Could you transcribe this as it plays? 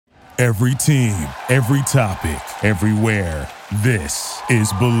Every team, every topic, everywhere. This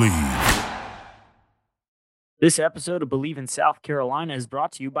is Believe. This episode of Believe in South Carolina is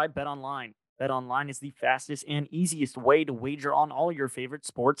brought to you by BetOnline. BetOnline is the fastest and easiest way to wager on all your favorite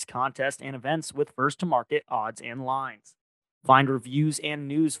sports, contests, and events with first-to-market odds and lines. Find reviews and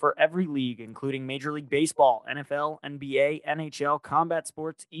news for every league, including Major League Baseball, NFL, NBA, NHL, combat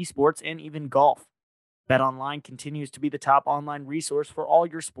sports, esports, and even golf. BetOnline continues to be the top online resource for all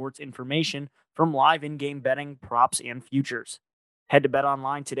your sports information, from live in-game betting, props, and futures. Head to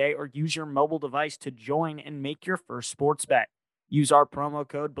BetOnline today or use your mobile device to join and make your first sports bet. Use our promo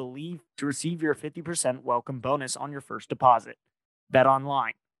code BELIEVE to receive your 50% welcome bonus on your first deposit.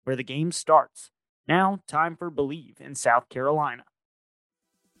 BetOnline, where the game starts. Now, time for Believe in South Carolina.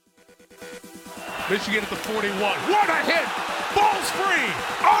 Michigan at the 41. What a hit! Ball's free!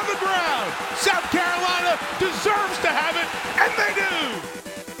 On the ground! South Carolina deserves to have it, and they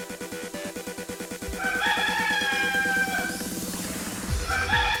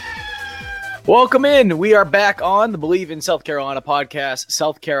do! Welcome in. We are back on the Believe in South Carolina podcast.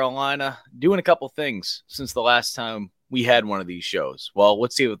 South Carolina doing a couple things since the last time we had one of these shows. Well,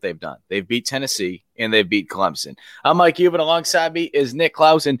 let's see what they've done. They've beat Tennessee and they've beat Clemson. I'm Mike Euban. Alongside me is Nick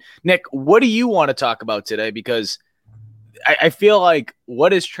Clausen. Nick, what do you want to talk about today? Because I feel like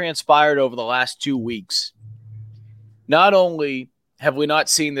what has transpired over the last 2 weeks, not only have we not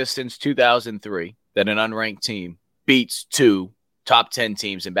seen this since 2003, that an unranked team beats two top 10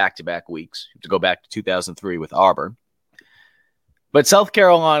 teams in back-to-back weeks, to go back to 2003 with Auburn, but South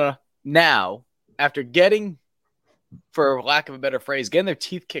Carolina now, after getting, for lack of a better phrase, getting their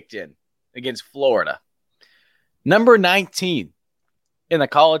teeth kicked in against Florida, number 19 in the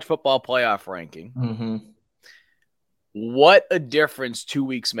college football playoff ranking. Mm-hmm. What a difference 2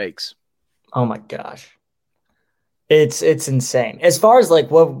 weeks makes. Oh my gosh. It's insane. As far as like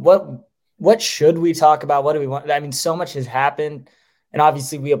what should we talk about? What do we want? I mean, so much has happened. And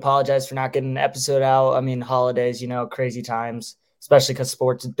obviously we apologize for not getting an episode out. I mean, holidays, crazy times, especially because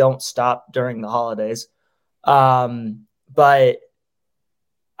sports don't stop during the holidays. But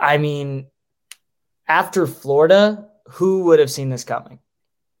I mean, after Florida, who would have seen this coming?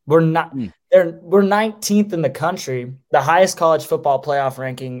 We're 19th in the country, the highest college football playoff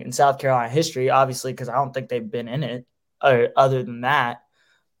ranking in South Carolina history, obviously, because I don't think they've been in it other than that.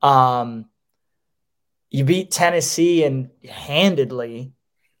 You beat Tennessee and handedly.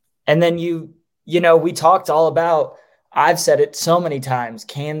 And then we talked all about, I've said it so many times,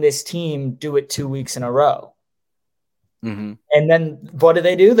 can this team do it 2 weeks in a row? Mm-hmm. And then what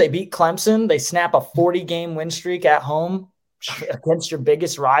do? They beat Clemson. They snap a 40-game win streak at home against your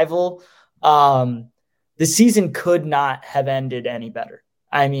biggest rival. The season could not have ended any better.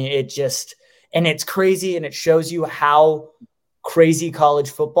 I mean, and it's crazy, and it shows you how crazy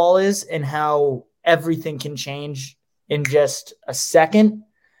college football is and how everything can change in just a second.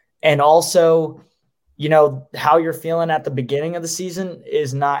 And also, how you're feeling at the beginning of the season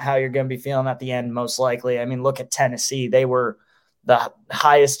is not how you're going to be feeling at the end, most likely. I mean, look at Tennessee. They were the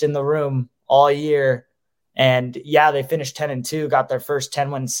highest in the room all year. And yeah, they finished 10-2, got their first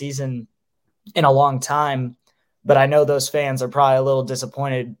 10-win season in a long time. But I know those fans are probably a little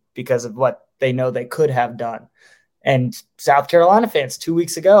disappointed because of what they know they could have done. And South Carolina fans, 2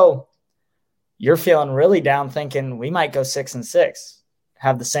 weeks ago, you're feeling really down thinking we might go 6-6,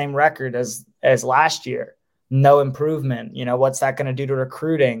 have the same record as last year. No improvement. What's that going to do to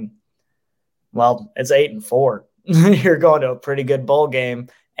recruiting? Well, it's 8-4. You're going to a pretty good bowl game,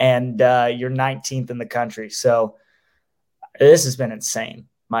 and you're 19th in the country. So this has been insane,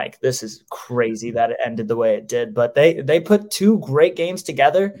 Mike. This is crazy that it ended the way it did. But they put two great games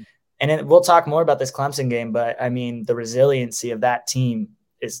together, and we'll talk more about this Clemson game. But, I mean, the resiliency of that team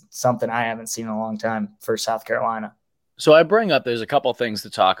is something I haven't seen in a long time for South Carolina. So I bring up, there's a couple things to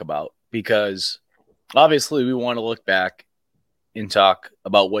talk about because obviously we want to look back and talk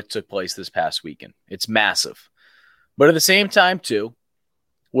about what took place this past weekend. It's massive. But at the same time, too,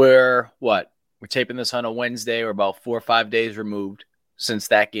 we're taping this on a Wednesday. We're about 4 or 5 days removed since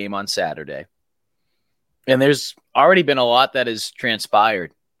that game on Saturday. And there's already been a lot that has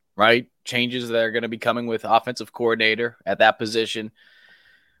transpired, right? Changes that are going to be coming with offensive coordinator at that position,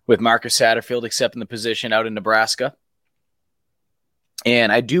 with Marcus Satterfield accepting the position out in Nebraska.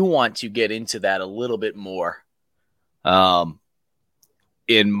 And I do want to get into that a little bit more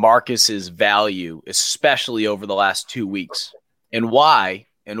in Marcus's value, especially over the last 2 weeks, and why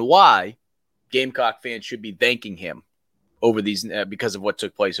Gamecock fans should be thanking him over these because of what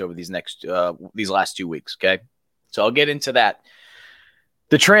took place over these last 2 weeks. Okay, so I'll get into that.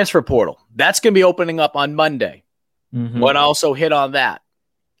 The transfer portal, that's going to be opening up on Monday. Mm-hmm. Want to also hit on that.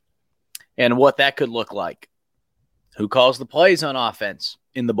 and what that could look like. Who calls the plays on offense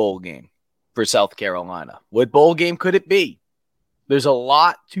in the bowl game for South Carolina? What bowl game could it be? There's a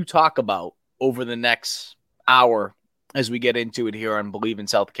lot to talk about over the next hour as we get into it here on Believe in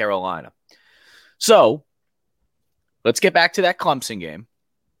South Carolina. So let's get back to that Clemson game.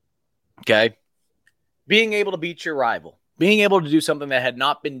 Okay. Being able to beat your rival, being able to do something that had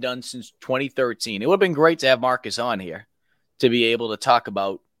not been done since 2013. It would have been great to have Marcus on here to be able to talk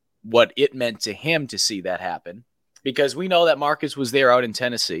about what it meant to him to see that happen, because we know that Marcus was there out in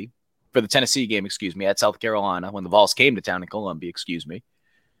Tennessee for the Tennessee game, at South Carolina when the Vols came to town in Columbia,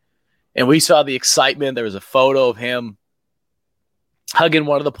 And we saw the excitement. There was a photo of him hugging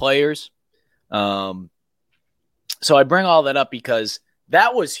one of the players. So I bring all that up because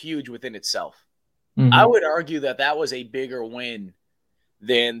that was huge within itself. Mm-hmm. I would argue that was a bigger win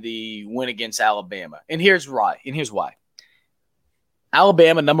than the win against Alabama. And here's why.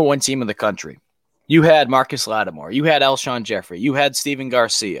 Alabama, number 1 team in the country. You had Marcus Lattimore. You had Alshon Jeffrey. You had Steven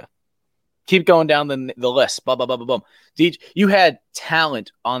Garcia. Keep going down the list. Blah, blah, blah, blah, blah. You had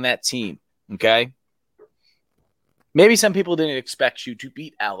talent on that team, okay? Maybe some people didn't expect you to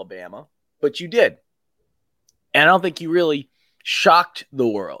beat Alabama, but you did. And I don't think you really shocked the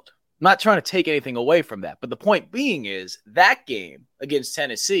world. I'm not trying to take anything away from that, but the point being is that game against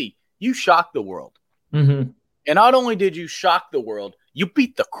Tennessee, you shocked the world. Mm-hmm. And not only did you shock the world, you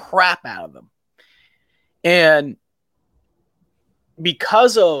beat the crap out of them. And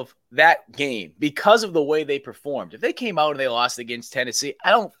because of that game, because of the way they performed, if they came out and they lost against Tennessee, I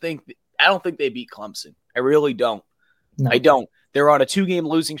don't think they beat Clemson. I really don't. No. I don't. They're on a 2-game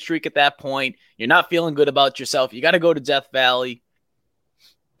losing streak at that point. You're not feeling good about yourself. You got to go to Death Valley.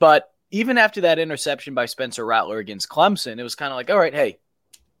 But even after that interception by Spencer Rattler against Clemson, it was kind of like, all right, hey,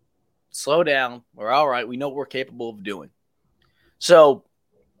 slow down. We're all right. We know what we're capable of doing. So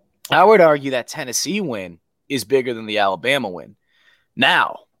I would argue that Tennessee win is bigger than the Alabama win.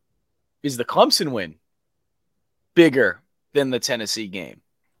 Now, is the Clemson win bigger than the Tennessee game?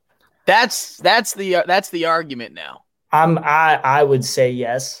 That's the argument now. I would say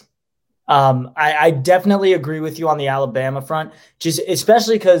yes. I definitely agree with you on the Alabama front, just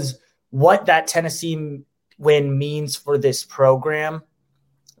especially because what that Tennessee win means for this program,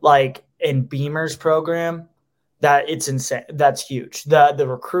 like in Beamer's program, that it's insane. That's huge. The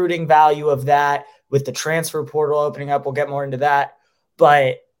recruiting value of that with the transfer portal opening up, we'll get more into that.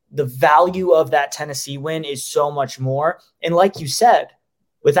 But the value of that Tennessee win is so much more. And like you said,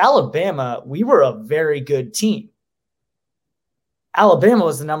 with Alabama, we were a very good team. Alabama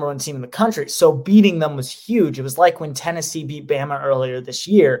was the number 1 team in the country, so beating them was huge. It was like when Tennessee beat Bama earlier this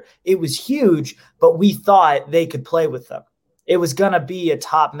year. It was huge, but we thought they could play with them. It was going to be a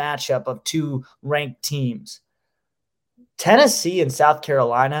top matchup of 2 ranked teams. Tennessee and South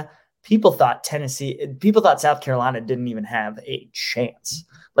Carolina, people thought South Carolina didn't even have a chance.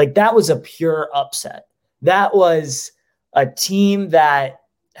 Like, that was a pure upset. That was a team that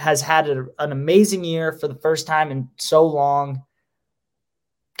has had an amazing year for the first time in so long,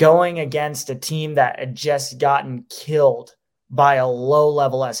 going against a team that had just gotten killed by a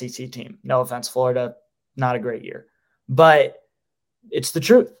low-level SEC team. No offense, Florida, not a great year. But it's the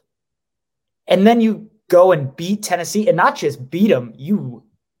truth. And then you go and beat Tennessee, and not just beat them, you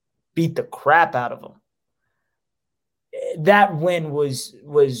beat the crap out of them. That win was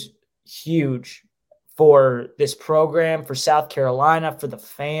huge for this program, for South Carolina, for the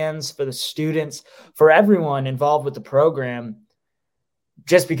fans, for the students, for everyone involved with the program.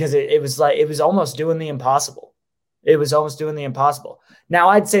 Just because it was almost doing the impossible. It was almost doing the impossible. Now,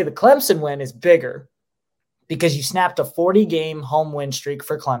 I'd say the Clemson win is bigger because you snapped a 40-game home win streak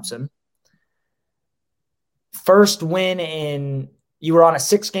for Clemson. First win you were on a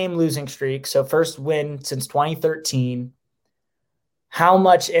 6-game losing streak, so first win since 2013. How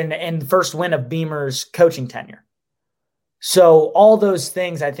much, and first win of Beamer's coaching tenure. So all those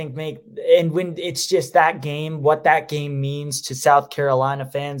things I think and when it's just that game, what that game means to South Carolina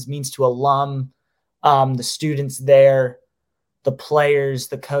fans, means to alum, the students there, the players,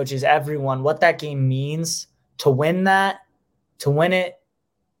 the coaches, everyone, what that game means to win it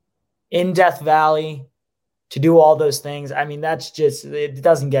in Death Valley, to do all those things. I mean, it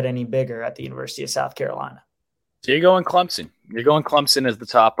doesn't get any bigger at the University of South Carolina. So you're going Clemson. You're going Clemson as the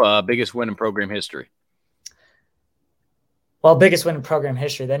top biggest win in program history. Well, biggest win in program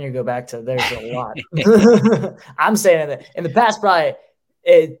history, then you go back to there's a lot. I'm saying that in the past, probably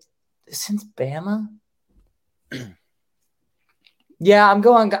since Bama. Yeah, I'm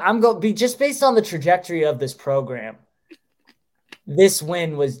going just based on the trajectory of this program. This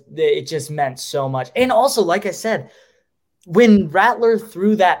win it just meant so much. And also, like I said, when Rattler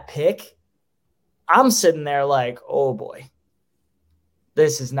threw that pick I'm sitting there like, oh boy,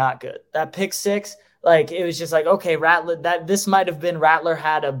 this is not good. That pick six, like it was just like, okay, Rattler, this might have been Rattler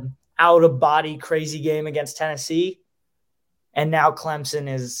had a out of body crazy game against Tennessee. And now Clemson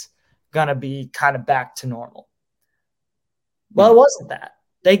is going to be kind of back to normal. Well, it wasn't that.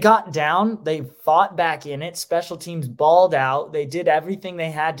 They got down. They fought back in it. Special teams balled out. They did everything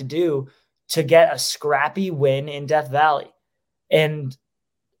they had to do to get a scrappy win in Death Valley. And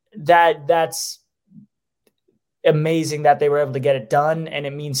that's amazing that they were able to get it done. And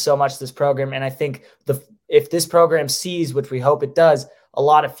it means so much to this program. And I think if this program sees, which we hope it does, a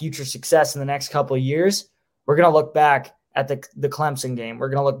lot of future success in the next couple of years, we're going to look back at the Clemson game. We're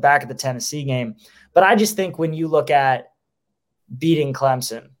going to look back at the Tennessee game. But I just think when you look at beating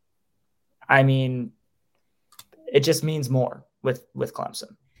Clemson, I mean, it just means more with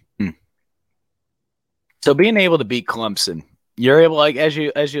Clemson. So being able to beat Clemson, you're able, like as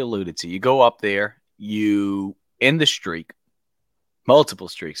you alluded to, you go up there, you end the streak, multiple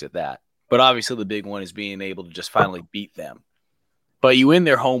streaks at that. But obviously the big one is being able to just finally beat them. But you end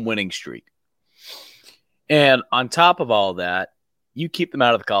their home winning streak. And on top of all that, you keep them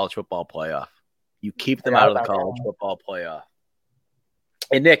out of the college football playoff. You keep them out of the college football playoff.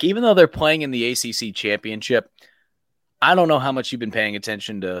 And Nick, even though they're playing in the ACC championship, I don't know how much you've been paying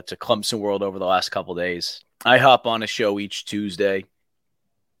attention to Clemson World over the last couple of days. I hop on a show each Tuesday.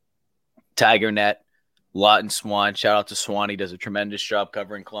 TigerNet, Lawton Swan. Shout out to Swan. He does a tremendous job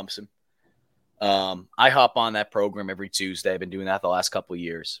covering Clemson. I hop on that program every Tuesday. I've been doing that the last couple of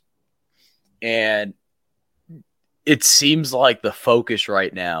years. And it seems like the focus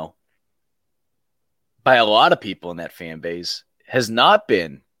right now by a lot of people in that fan base has not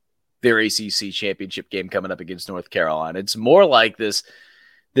been their ACC championship game coming up against North Carolina. It's more like this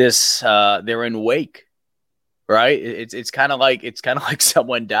they're in wake, right? It's kind of like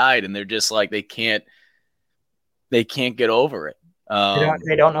someone died and they're just like they can't get over it.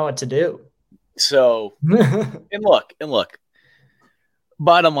 They don't know what to do. So and look.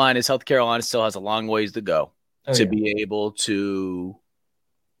 Bottom line is South Carolina still has a long ways to go to be able to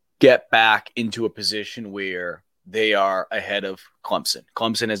get back into a position where they are ahead of Clemson.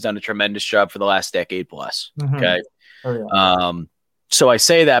 Clemson has done a tremendous job for the last decade plus. Okay. So I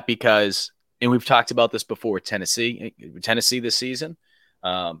say that because, and we've talked about this before, Tennessee this season,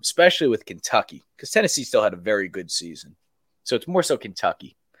 especially with Kentucky, because Tennessee still had a very good season. So it's more so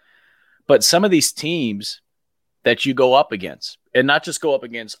Kentucky. But some of these teams that you go up against, and not just go up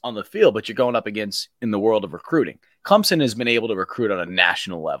against on the field, but you're going up against in the world of recruiting. Clemson has been able to recruit on a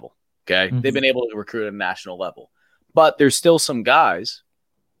national level. Okay. They've been able to recruit at a national level, but there's still some guys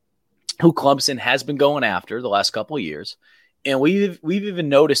who Clemson has been going after the last couple of years. And we've even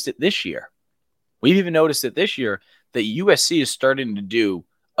noticed it this year. That USC is starting to do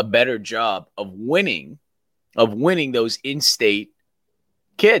a better job of winning those in-state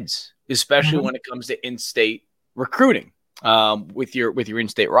kids, especially when it comes to in-state recruiting with your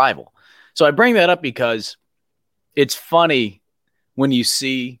in-state rival. So I bring that up because it's funny when you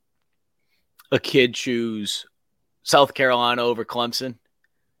see a kid choose South Carolina over Clemson.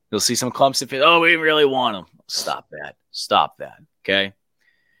 You'll see some Clemson fans, oh, we really want them. Stop that. Okay.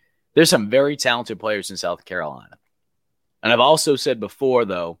 There's some very talented players in South Carolina. And I've also said before,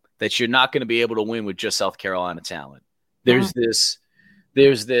 though, that you're not going to be able to win with just South Carolina talent. There's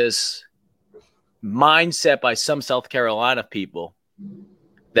this mindset by some South Carolina people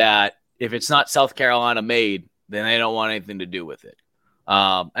that if it's not South Carolina made, then they don't want anything to do with it.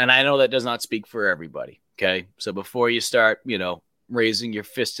 And I know that does not speak for everybody. Okay. So before you start, raising your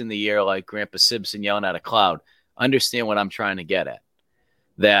fist in the air like Grandpa Simpson yelling at a cloud, understand what I'm trying to get at.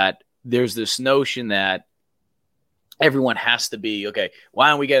 That there's this notion that everyone has to be, okay, why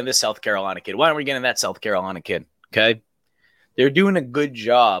aren't we getting this South Carolina kid? Why aren't we getting that South Carolina kid? Okay. They're doing a good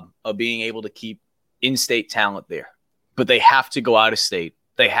job of being able to keep in-state talent there, but they have to go out of state.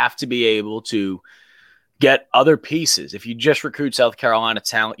 They have to be able to get other pieces. If you just recruit South Carolina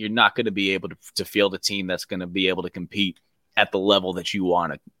talent, you're not going to be able to field a team that's going to be able to compete at the level that you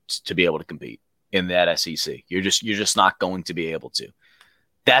want to be able to compete in that SEC. You're just not going to be able to.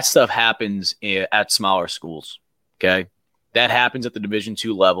 That stuff happens at smaller schools. Okay. That happens at the Division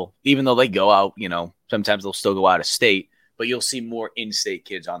II level, even though they go out, sometimes they'll still go out of state, but you'll see more in-state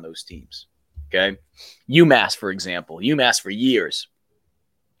kids on those teams. Okay. UMass, for example, for years,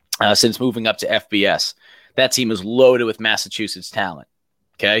 since moving up to FBS, that team is loaded with Massachusetts talent.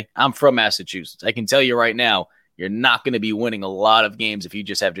 Okay. I'm from Massachusetts. I can tell you right now, you're not going to be winning a lot of games if you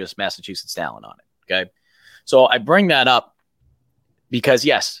just have Massachusetts talent on it. Okay. So I bring that up Because,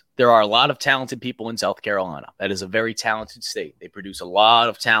 yes, there are a lot of talented people in South Carolina. That is a very talented state. They produce a lot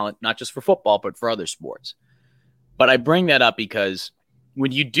of talent, not just for football, but for other sports. But I bring that up because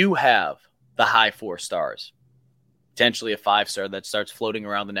when you do have the high 4 stars, potentially a 5-star that starts floating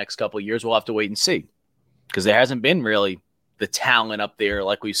around the next couple of years, we'll have to wait and see. Because there hasn't been really the talent up there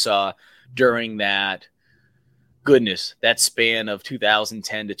like we saw during that span of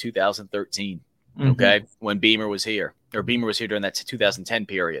 2010 to 2013, okay, when Beamer was here. Or Beamer was here during that 2010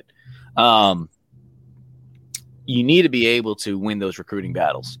 period. You need to be able to win those recruiting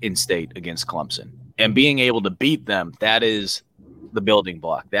battles in state against Clemson. And being able to beat them, that is the building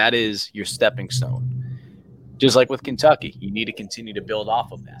block. That is your stepping stone. Just like with Kentucky, you need to continue to build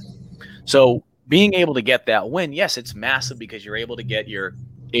off of that. So being able to get that win, yes, it's massive because you're able to get your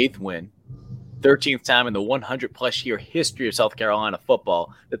 8th win, 13th time in the 100-plus year history of South Carolina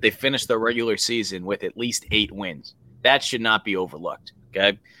football that they finished their regular season with at least 8 wins. That should not be overlooked,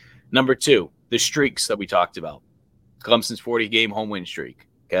 okay? Number 2, the streaks that we talked about. Clemson's 40-game home win streak,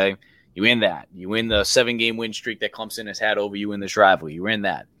 okay? You win that. You win the 7-game win streak that Clemson has had over you in this rivalry. You win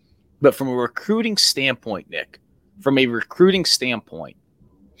that. But from a recruiting standpoint, Nick,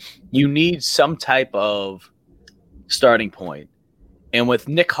 you need some type of starting point. And with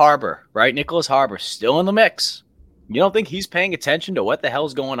Nick Harbor, right, Nicholas Harbor, still in the mix, you don't think he's paying attention to what the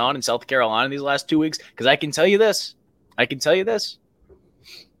hell's going on in South Carolina these last 2 weeks? Because I can tell you this.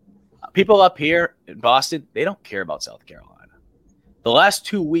 People up here in Boston, they don't care about South Carolina. The last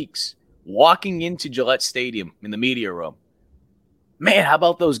 2 weeks, walking into Gillette Stadium in the media room, man, how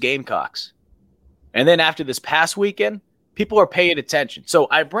about those Gamecocks? And then after this past weekend, people are paying attention. So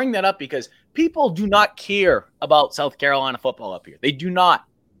I bring that up because people do not care about South Carolina football up here. They do not.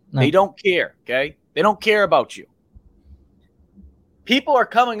 No. They don't care, okay? They don't care about you. People are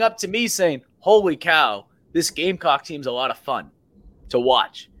coming up to me saying, holy cow, this Gamecock team's a lot of fun to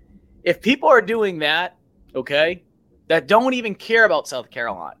watch. If people are doing that, okay, that don't even care about South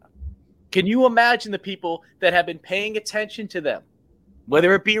Carolina, can you imagine the people that have been paying attention to them,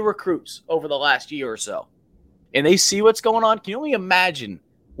 whether it be recruits over the last year or so, and they see what's going on? Can you only imagine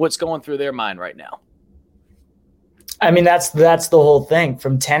what's going through their mind right now? I mean, that's the whole thing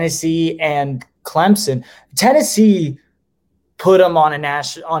from Tennessee and Clemson. Tennessee put them on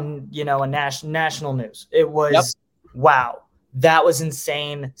national news. It was, Wow, that was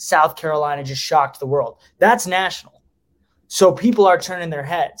insane. South Carolina just shocked the world. That's national. So people are turning their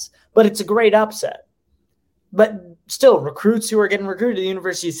heads, but it's a great upset. But still, recruits who are getting recruited to the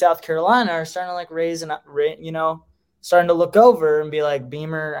University of South Carolina are starting to starting to look over and be like,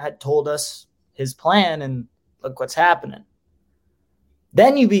 Beamer had told us his plan and look what's happening.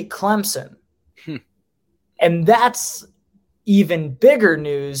 Then you beat Clemson. And that's even bigger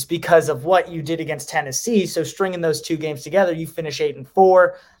news because of what you did against Tennessee. So stringing those 2 games together, you finish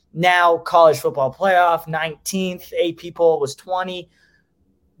 8-4. Now college football playoff, 19th, AP poll was 20.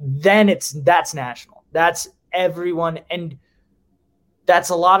 Then that's national. That's everyone. And that's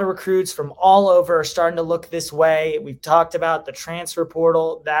a lot of recruits from all over are starting to look this way. We've talked about the transfer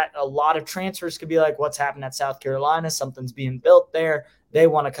portal, that a lot of transfers could be like, what's happened at South Carolina? Something's being built there. They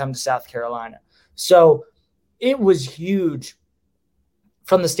want to come to South Carolina. So it was huge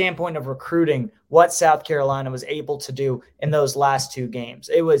from the standpoint of recruiting what South Carolina was able to do in those last 2 games.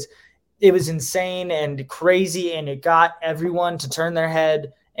 It was insane and crazy, and it got everyone to turn their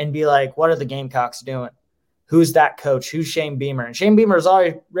head and be like, what are the Gamecocks doing? Who's that coach? Who's Shane Beamer? And Shane Beamer is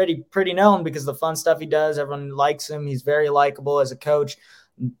already pretty known because of the fun stuff he does. Everyone likes him. He's very likable as a coach.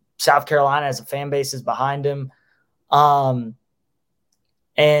 South Carolina as a fan base is behind him. So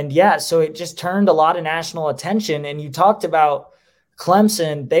it just turned a lot of national attention. And you talked about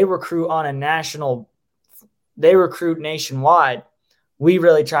Clemson, they recruit nationwide. We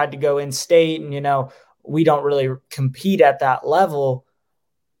really tried to go in state and, we don't really compete at that level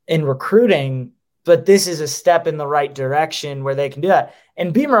in recruiting, but this is a step in the right direction where they can do that.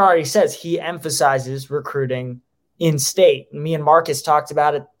 And Beamer already says he emphasizes recruiting in state. Me and Marcus talked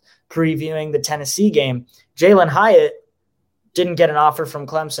about it previewing the Tennessee game. Jalen Hyatt didn't get an offer from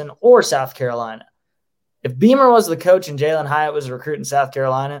Clemson or South Carolina. If Beamer was the coach and Jalen Hyatt was recruiting South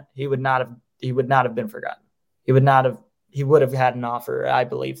Carolina, he would not have been forgotten. He would have had an offer. I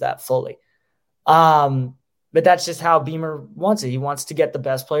believe that fully. But that's just how Beamer wants it. He wants to get the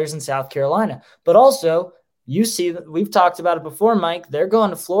best players in South Carolina. But also, you see that we've talked about it before, Mike. They're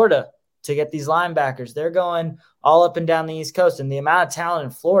going to Florida to get these linebackers. They're going all up and down the East Coast. And the amount of talent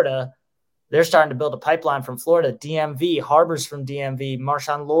in Florida, they're starting to build a pipeline from Florida. DMV, Harbor's from DMV.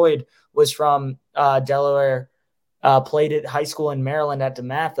 Marshawn Lloyd was from Delaware, played at high school in Maryland at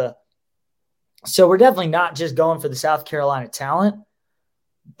DeMatha. So we're definitely not just going for the South Carolina talent.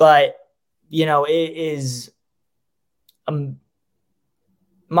 but it is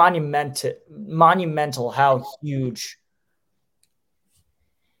monumental how huge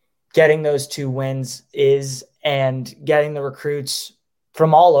getting those 2 wins is, and getting the recruits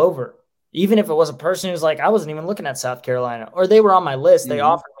from all over. Even if it was a person who's like, I wasn't even looking at South Carolina, or they were on my list, they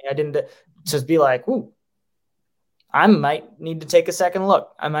offered me, I didn't just be like, ooh, I might need to take a second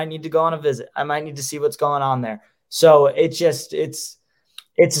look. I might need to go on a visit. I might need to see what's going on there. So it's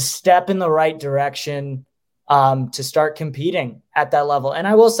a step in the right direction to start competing at that level. And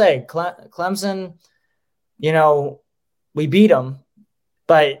I will say, Clemson, we beat them,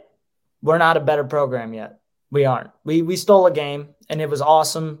 but we're not a better program yet. We aren't. We stole a game, and it was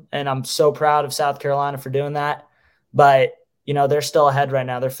awesome, and I'm so proud of South Carolina for doing that. But, they're still ahead right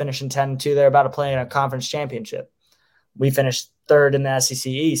now. They're finishing 10-2. They're about to play in a conference championship. We finished 3rd in the SEC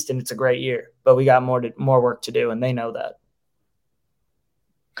East, and it's a great year. But we got more work to do, and they know that.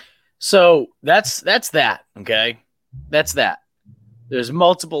 So that's that, okay? That's that. There's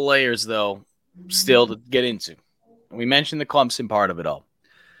multiple layers, though, still to get into. We mentioned the Clemson part of it all.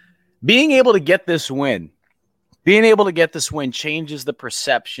 Being able to get this win changes the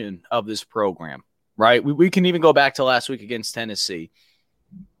perception of this program, right? We can even go back to last week against Tennessee.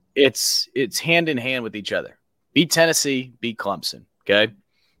 It's hand in hand with each other. Beat Tennessee, beat Clemson, okay?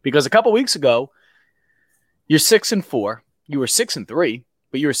 Because a couple weeks ago, you're 6-4. You were 6-3,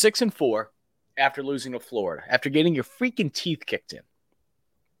 but you were 6-4 after losing to Florida, after getting your freaking teeth kicked in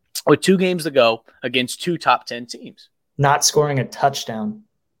with 2 games to go against 2 top 10 teams. Not scoring a touchdown.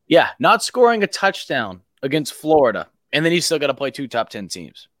 Yeah, not scoring a touchdown against Florida, and then you still got to play 2 top 10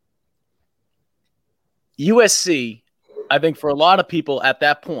 teams. USC, I think for a lot of people at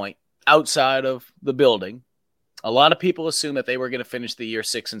that point, outside of the building, a lot of people assumed that they were going to finish the year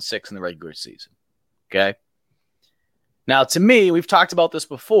 6-6 in the regular season. Okay? Now, to me, we've talked about this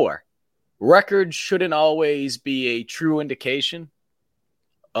before. Records shouldn't always be a true indication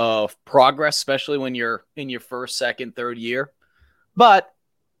of progress, especially when you're in your first, second, third year. But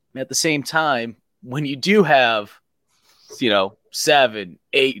at the same time, when you do have, 7,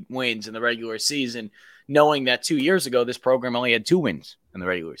 8 wins in the regular season, knowing that 2 years ago, this program only had 2 wins in the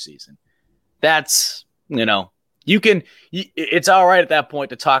regular season, that's, it's all right at that point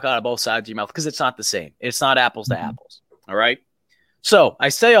to talk out of both sides of your mouth because it's not the same. It's not apples to apples. All right. So I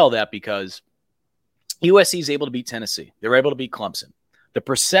say all that because USC is able to beat Tennessee. They're able to beat Clemson. The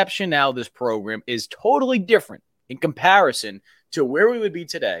perception now of this program is totally different in comparison to where we would be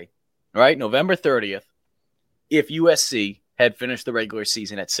today, right? November 30th, if USC had finished the regular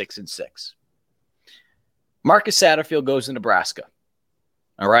season at 6-6. Marcus Satterfield goes to Nebraska.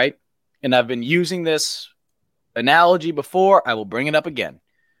 All right. And I've been using this analogy before. I will bring it up again.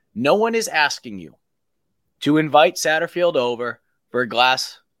 No one is asking you to invite Satterfield over for a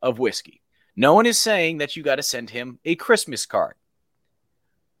glass of whiskey. No one is saying that you got to send him a Christmas card.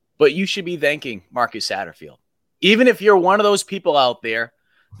 But you should be thanking Marcus Satterfield. Even if you're one of those people out there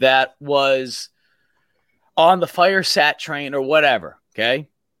that was on the fire sat train or whatever, okay?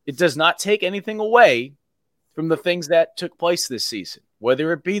 It does not take anything away from the things that took place this season,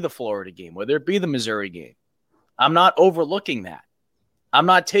 whether it be the Florida game, whether it be the Missouri game. I'm not overlooking that. I'm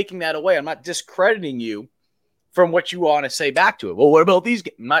not taking that away. I'm not discrediting you from what you want to say back to it. Well, what about these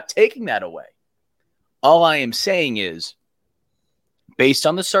games? I'm not taking that away. All I am saying is, based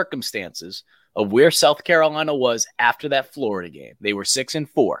on the circumstances of where South Carolina was after that Florida game, they were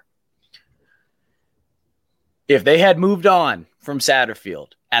 6-4. If they had moved on from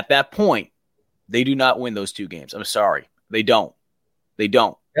Satterfield at that point, they do not win those 2 games. I'm sorry. They don't. They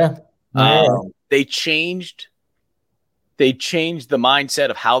don't. Yeah. They changed the mindset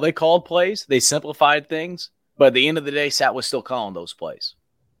of how they called plays. They simplified things. But at the end of the day, Sat was still calling those plays.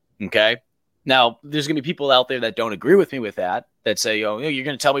 Okay? Now, there's going to be people out there that don't agree with me with that say, oh, you're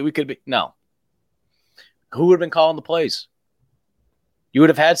going to tell me we could be. No. Who would have been calling the plays? You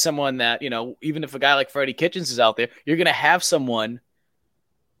would have had someone that, even if a guy like Freddie Kitchens is out there, you're going to have someone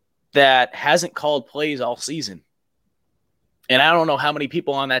that hasn't called plays all season. And I don't know how many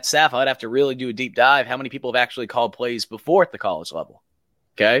people on that staff, I'd have to really do a deep dive, how many people have actually called plays before at the college level.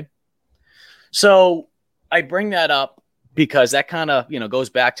 Okay? So I bring that up because that kind of, goes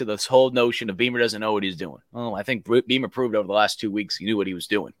back to this whole notion of Beamer doesn't know what he's doing. Well, I think Beamer proved over the last 2 weeks he knew what he was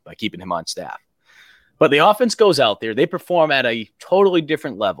doing by keeping him on staff. But the offense goes out there. They perform at a totally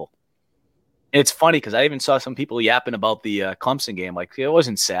different level. And it's funny because I even saw some people yapping about the Clemson game. Like, it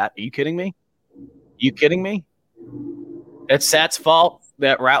wasn't Sat. Are you kidding me? It's Sat's fault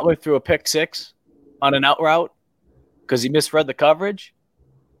that Rattler threw a pick 6 on an out route because he misread the coverage.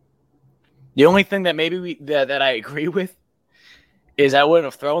 The only thing that maybe that I agree with is I wouldn't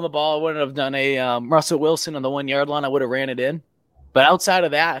have thrown the ball. I wouldn't have done a Russell Wilson on the 1 yard line. I would have ran it in. But outside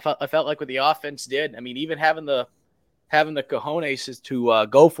of that, I felt like what the offense did. I mean, even having the cojones is to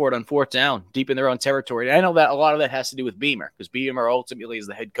go for it on fourth down, deep in their own territory. And I know that a lot of that has to do with Beamer, because Beamer ultimately is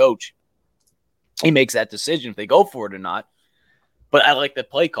the head coach. He makes that decision if they go for it or not. But I like the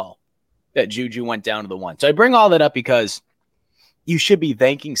play call that Juju went down to the 1. So I bring all that up because you should be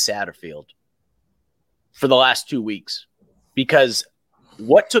thanking Satterfield for the last 2 weeks, because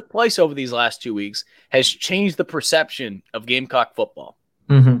what took place over these last 2 weeks has changed the perception of Gamecock football.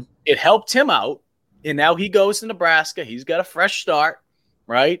 Mm-hmm. It helped him out, and now he goes to Nebraska. He's got a fresh start,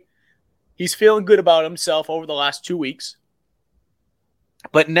 right? He's feeling good about himself over the last 2 weeks.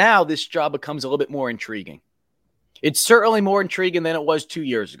 But now this job becomes a little bit more intriguing. It's certainly more intriguing than it was 2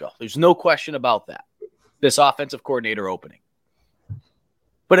 years ago. There's no question about that, this offensive coordinator opening.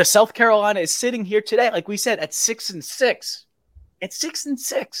 But if South Carolina is sitting here today, like we said, at 6-6, at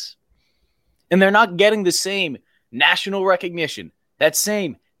 6-6, and they're not getting the same national recognition, that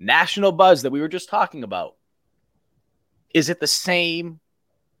same national buzz that we were just talking about, is it the same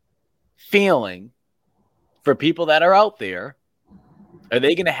feeling for people that are out there? Are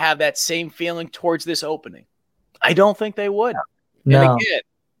they going to have that same feeling towards this opening? I don't think they would. No. And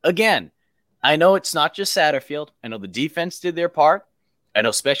again, I know it's not just Satterfield. I know the defense did their part. I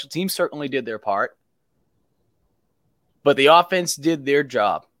know special teams certainly did their part. But the offense did their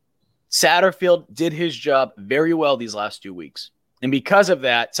job. Satterfield did his job very well these last 2 weeks. And because of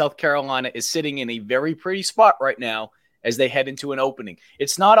that, South Carolina is sitting in a very pretty spot right now as they head into an opening.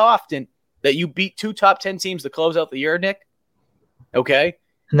 It's not often that you beat 2 top 10 teams to close out the year, Nick. Okay?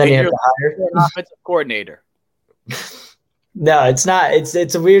 And then you have you're to hire an offensive coordinator. No, it's not.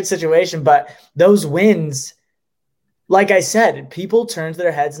 It's a weird situation, but those wins, like I said, people turned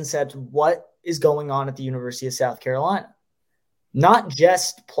their heads and said, what is going on at the University of South Carolina? Not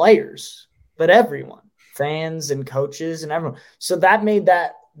just players, but everyone, fans and coaches and everyone. So that made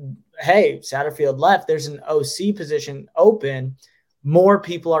that, hey, Satterfield left. There's an OC position open. More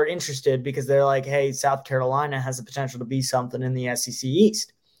people are interested because they're like, hey, South Carolina has the potential to be something in the SEC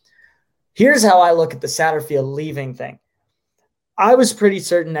East. Here's how I look at the Satterfield leaving thing. I was pretty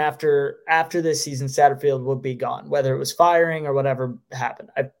certain after this season, Satterfield would be gone, whether it was firing or whatever happened.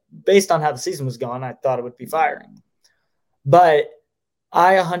 Based on how the season was going, I thought it would be firing. But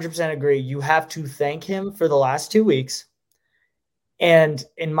I 100% agree. You have to thank him for the last 2 weeks. And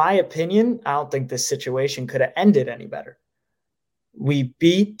in my opinion, I don't think this situation could have ended any better. We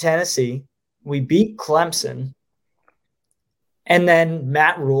beat Tennessee. We beat Clemson. And then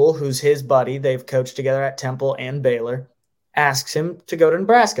Matt Rule, who's his buddy, they've coached together at Temple and Baylor, asks him to go to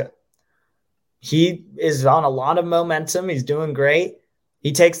Nebraska. He is on a lot of momentum. He's doing great.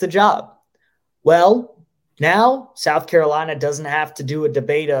 He takes the job. Well, now South Carolina doesn't have to do a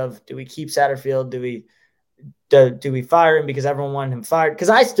debate of, do we keep Satterfield? Do we fire him because everyone wanted him fired? Because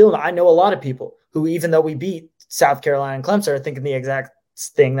I know a lot of people who, even though we beat South Carolina and Clemson, are thinking the exact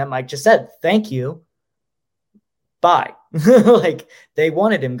thing that Mike just said. Thank you. Bye. Like, they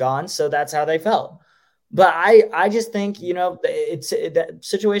wanted him gone, so that's how they felt. But I just think, that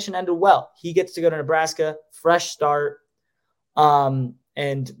situation ended well. He gets to go to Nebraska, fresh start. And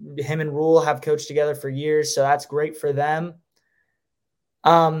him and Rule have coached together for years, so that's great for them.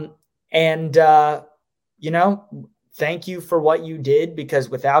 Thank you for what you did, because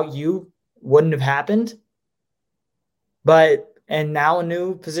without you, wouldn't have happened. And now a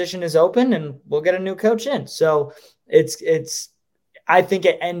new position is open, and we'll get a new coach in. So I think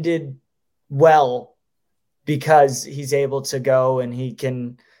it ended well because he's able to go and he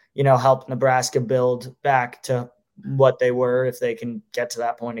can, help Nebraska build back to what they were, if they can get to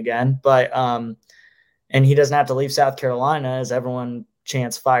that point again. But, and he doesn't have to leave South Carolina as everyone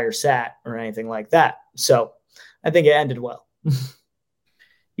chants fire Sat or anything like that. So I think it ended well.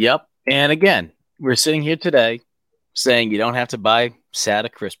 Yep. And again, we're sitting here today saying you don't have to buy Sat a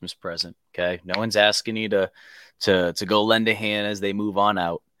Christmas present. Okay. No one's asking you to go lend a hand as they move on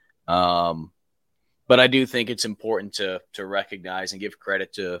out. But I do think it's important to recognize and give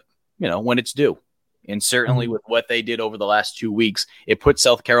credit to, when it's due. And certainly with what they did over the last 2 weeks, it puts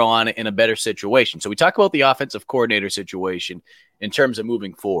South Carolina in a better situation. So we talk about the offensive coordinator situation in terms of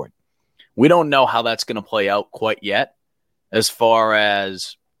moving forward. We don't know how that's going to play out quite yet as far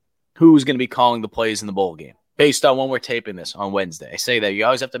as who's going to be calling the plays in the bowl game based on when we're taping this on Wednesday. I say that you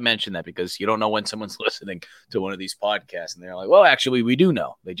always have to mention that because you don't know when someone's listening to one of these podcasts and they're like, well, actually, we do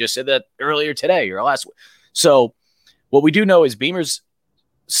know. They just said that earlier today or last week. So what we do know is Beamer's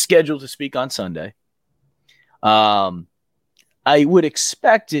scheduled to speak on Sunday. I would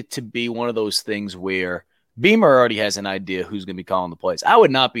expect it to be one of those things where Beamer already has an idea who's going to be calling the plays. I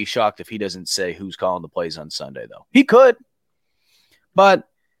would not be shocked if he doesn't say who's calling the plays on Sunday, though. He could. But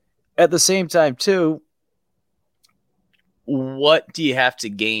at the same time, too, what do you have to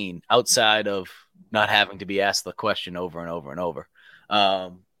gain outside of not having to be asked the question over and over and over?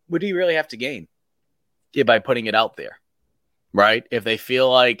 What do you really have to gain by putting it out there, right? If they feel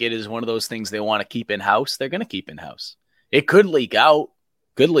like it is one of those things they want to keep in-house, they're going to keep in-house. It could leak out.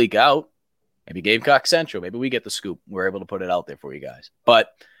 Maybe Gamecock Central. Maybe we get the scoop. We're able to put it out there for you guys. But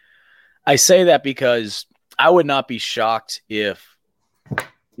I say that because I would not be shocked if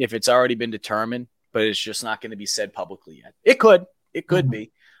it's already been determined, but it's just not going to be said publicly yet. It could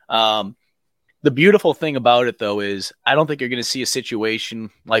be. The beautiful thing about it, though, is I don't think you're going to see a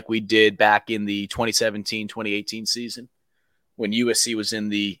situation like we did back in the 2017-2018 season when USC was in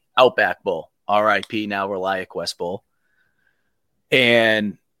the Outback Bowl, RIP, now ReliaQuest Bowl.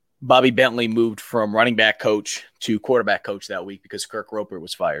 And Bobby Bentley moved from running back coach to quarterback coach that week because Kirk Roper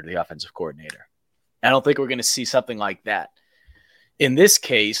was fired, the offensive coordinator. I don't think we're going to see something like that. In this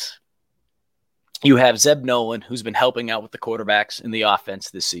case, you have Zeb Nolan, who's been helping out with the quarterbacks in the offense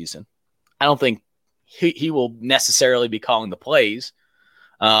this season. I don't think he will necessarily be calling the plays.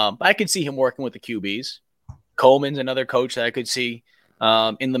 I could see him working with the QBs. Coleman's another coach that I could see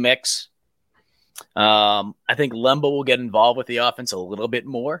in the mix. I think Lembo will get involved with the offense a little bit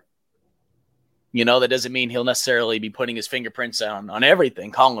more. That doesn't mean he'll necessarily be putting his fingerprints on everything,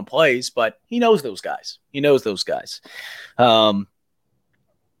 calling plays, but he knows those guys.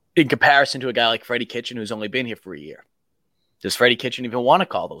 In comparison to a guy like Freddie Kitchen, who's only been here for a year. Does Freddie Kitchen even want to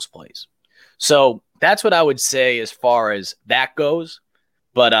call those plays? So that's what I would say as far as that goes.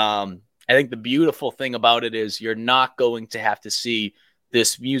 But I think the beautiful thing about it is you're not going to have to see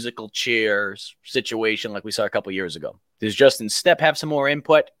this musical chairs situation like we saw a couple years ago. Does Justin Stepp have some more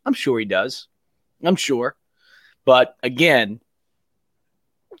input? I'm sure he does. But again,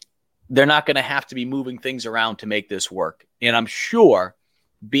 they're not going to have to be moving things around to make this work. And I'm sure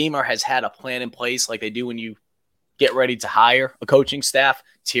Beamer has had a plan in place like they do when you get ready to hire a coaching staff,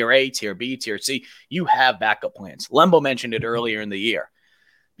 tier A, tier B, tier C. You have backup plans. Lembo mentioned it earlier in the year.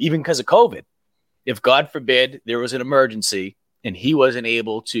 Even because of COVID, if God forbid there was an emergency and he wasn't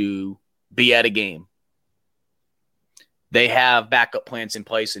able to be at a game, they have backup plans in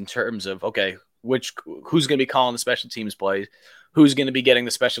place in terms of, okay, who's going to be calling the special teams plays, who's going to be getting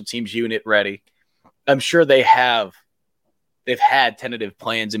the special teams unit ready. I'm sure they've had tentative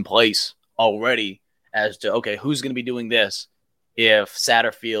plans in place already as to, okay, who's going to be doing this if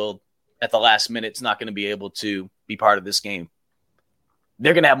Satterfield at the last minute is not going to be able to be part of this game.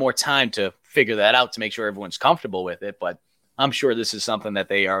 They're going to have more time to figure that out to make sure everyone's comfortable with it, but I'm sure this is something that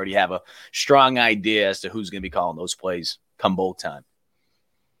they already have a strong idea as to who's going to be calling those plays come bowl time.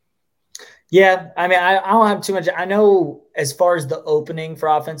 Yeah, I mean, I don't have too much. I know as far as the opening for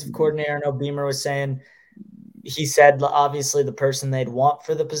offensive coordinator, I know Beamer was saying, he said obviously the person they'd want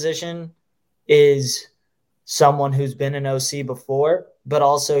for the position is someone who's been an OC before, but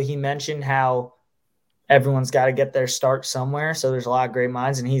also he mentioned how everyone's got to get their start somewhere. So there's a lot of great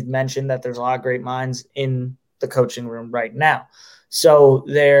minds, and he mentioned that there's a lot of great minds in the coaching room right now. So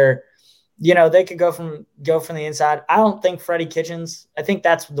they're, they could go from the inside. I don't think Freddie Kitchens, I think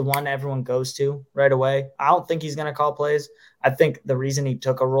that's the one everyone goes to right away. I don't think he's going to call plays. I think the reason he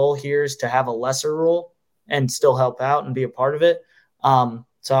took a role here is to have a lesser role and still help out and be a part of it.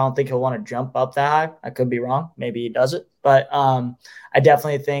 So I don't think he'll want to jump up that high. I could be wrong. Maybe he does it. But I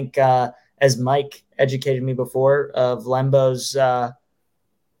definitely think, as Mike educated me before, of Lembo's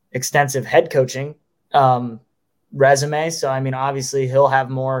extensive head coaching resume. So, I mean, obviously he'll have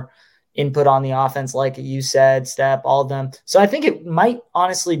more input on the offense, like you said, Stepp, all of them. So I think it might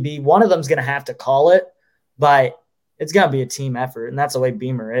honestly be one of them's going to have to call it, but it's going to be a team effort. And that's the way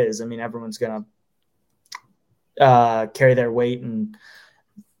Beamer is. I mean, everyone's going to carry their weight and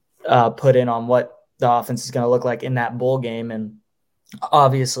put in on what the offense is going to look like in that bowl game. And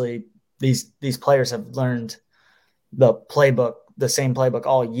obviously these players have learned the same playbook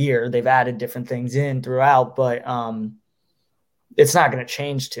all year. They've added different things in throughout, but it's not going to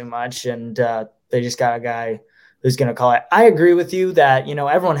change too much. And they just got a guy who's going to call it. I agree with you that,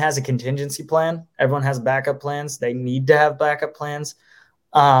 everyone has a contingency plan. Everyone has backup plans. They need to have backup plans.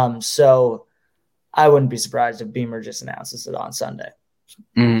 So I wouldn't be surprised if Beamer just announces it on Sunday.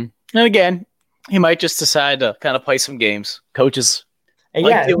 Mm-hmm. And again, he might just decide to kind of play some games. Coaches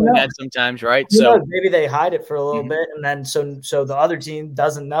like doing that sometimes, right? So maybe they hide it for a little bit, and then so the other team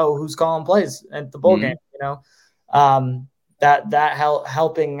doesn't know who's calling plays at the bowl game. That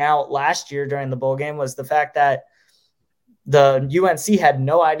helping out last year during the bowl game was the fact that the UNC had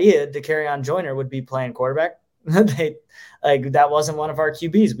no idea Dakereon Joyner would be playing quarterback. That wasn't one of our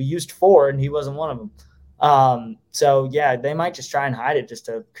QBs. We used 4 and he wasn't one of them. So yeah, they might just try and hide it just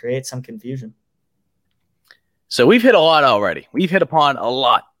to create some confusion. So we've hit a lot already. We've hit upon a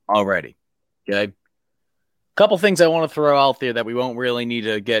lot already. Okay. Couple things I want to throw out there that we won't really need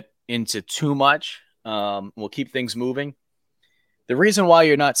to get into too much. We'll keep things moving. The reason why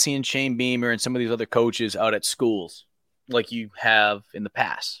you're not seeing Shane Beamer and some of these other coaches out at schools like you have in the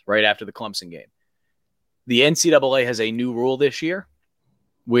past, right after the Clemson game. The NCAA has a new rule this year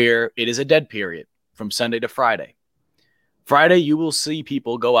where it is a dead period from Sunday to Friday. Friday, you will see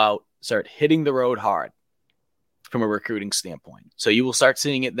people go out, start hitting the road hard from a recruiting standpoint. So you will start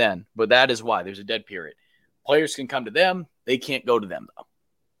seeing it then, but that is why there's a dead period. Players can come to them. They can't go to them, though,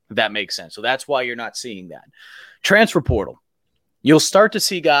 if that makes sense. So that's why you're not seeing that. Transfer portal. You'll start to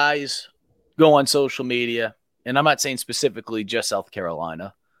see guys go on social media, and I'm not saying specifically just South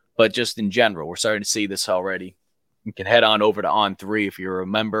Carolina, but just in general. We're starting to see this already. You can head on over to On3 if you're a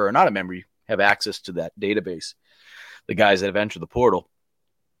member or not a member. You have access to that database, the guys that have entered the portal.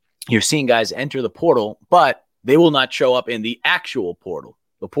 You're seeing guys enter the portal, but they will not show up in the actual portal,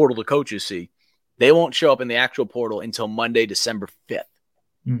 the portal the coaches see. They won't show up in the actual portal until Monday, December 5th.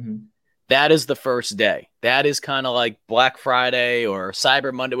 Mm-hmm. That is the first day. That is kind of like Black Friday or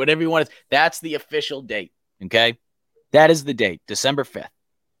Cyber Monday, whatever you want. That's the official date, okay? That is the date, December 5th.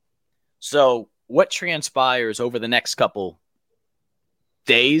 So what transpires over the next couple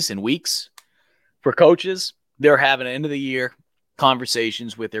days and weeks for coaches, they're having end-of-the-year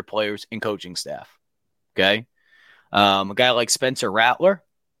conversations with their players and coaching staff, okay? A guy like Spencer Rattler,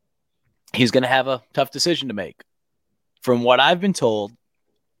 he's going to have a tough decision to make. From what I've been told,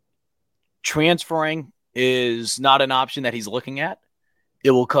 transferring is not an option that he's looking at.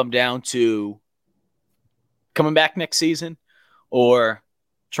 It will come down to coming back next season or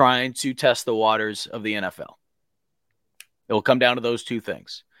trying to test the waters of the NFL. It will come down to those two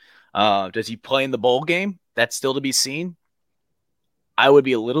things. Does he play in the bowl game? That's still to be seen. I would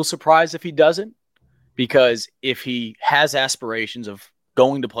be a little surprised if he doesn't, because if he has aspirations of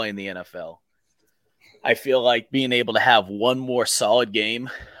going to play in the NFL, I feel like being able to have one more solid game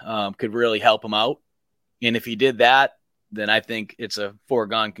could really help him out. And if he did that, then I think it's a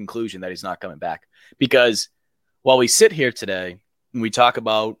foregone conclusion that he's not coming back. Because while we sit here today and we talk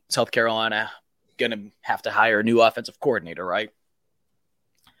about South Carolina going to have to hire a new offensive coordinator, right?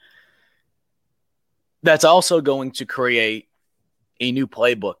 That's also going to create a new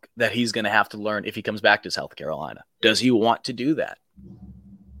playbook that he's going to have to learn if he comes back to South Carolina. Does he want to do that?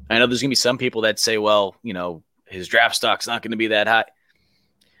 I know there's going to be some people that say, well, you know, his draft stock's not going to be that high.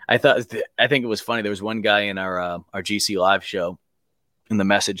 I think it was funny. There was one guy in our GC Live show in the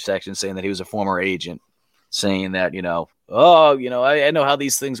message section saying that he was a former agent, saying that, I know how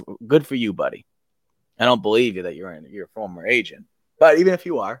these things – good for you, buddy. I don't believe you that you're a former agent. But even if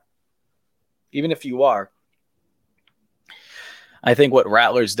you are, I think what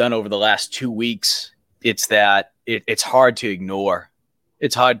Rattler's done over the last 2 weeks, it's that it's hard to ignore.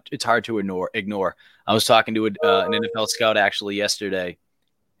 It's hard to ignore. I was talking to an NFL scout actually yesterday,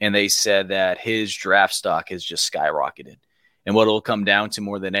 and they said that his draft stock has just skyrocketed. And what it'll come down to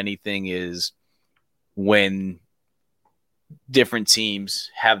more than anything is when different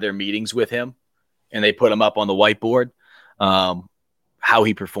teams have their meetings with him and they put him up on the whiteboard, how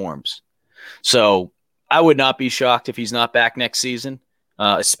he performs. So I would not be shocked if he's not back next season,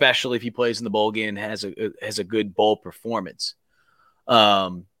 especially if he plays in the bowl game and has a good bowl performance.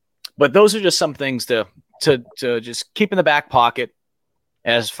 But those are just some things to just keep in the back pocket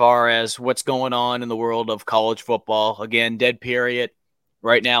as far as what's going on in the world of college football. Again, dead period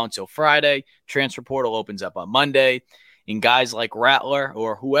right now until Friday. Transfer portal opens up on Monday. And guys like Rattler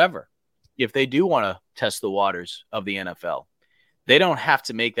or whoever, if they do want to test the waters of the NFL, they don't have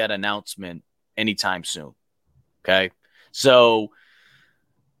to make that announcement anytime soon. Okay. So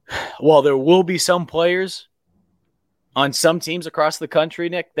while there will be some players on some teams across the country,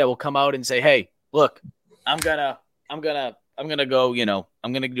 Nick, that will come out and say, hey, look, I'm going to go,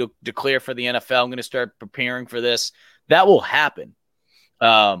 I'm going to declare for the NFL. I'm going to start preparing for this. That will happen.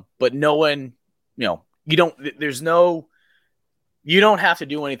 But no one, you don't have to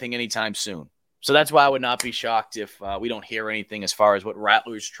do anything anytime soon. So that's why I would not be shocked if we don't hear anything as far as what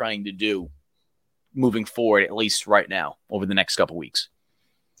Rattler's trying to do moving forward, at least right now, over the next couple weeks.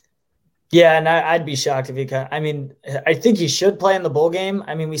 Yeah, and I'd be shocked if he can. I mean, I think he should play in the bowl game.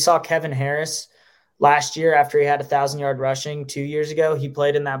 I mean, we saw Kevin Harris last year after he had 1,000-yard rushing 2 years ago. He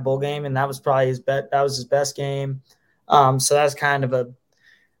played in that bowl game, and that was probably his best game. So that was kind of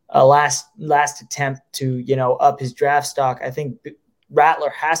a last attempt to, up his draft stock. I think Rattler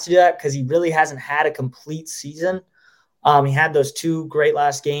has to do that because he really hasn't had a complete season. He had those 2 great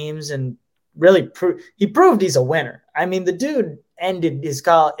last games and really proved he's a winner. I mean, the dude ended his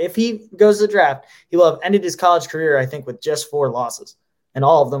college. If he goes to the draft, he will have ended his college career, I think, with just 4 losses, and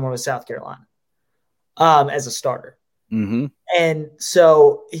all of them were with South Carolina as a starter. Mm-hmm. And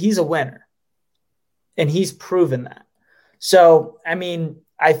so he's a winner, and he's proven that. So, I mean,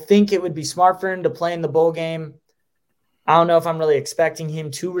 I think it would be smart for him to play in the bowl game. I don't know if I'm really expecting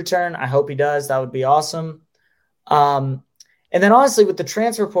him to return. I hope he does. That would be awesome. And then honestly, with the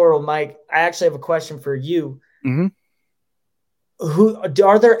transfer portal, Mike, I actually have a question for you. Mm-hmm.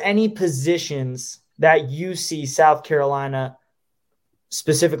 Are there any positions that you see South Carolina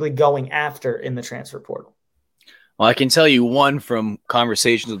specifically going after in the transfer portal? Well, I can tell you one from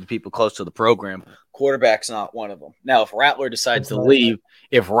conversations with the people close to the program. Quarterback's not one of them. Now, if Rattler decides to leave,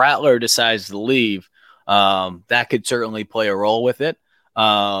 that could certainly play a role with it.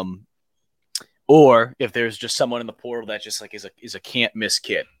 Or if there's just someone in the portal that just like is a can't miss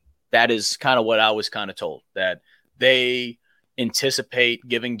kid. That is kind of what I was kind of told, that they anticipate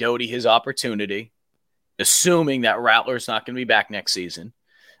giving Doty his opportunity, assuming that Rattler's not going to be back next season.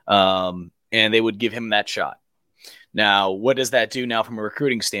 And they would give him that shot. Now, what does that do now from a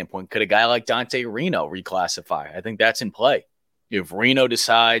recruiting standpoint? Could a guy like Dante Reno reclassify? I think that's in play. If Reno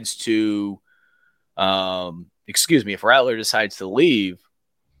decides to, if Rattler decides to leave,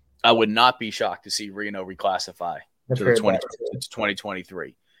 I would not be shocked to see Reno reclassify to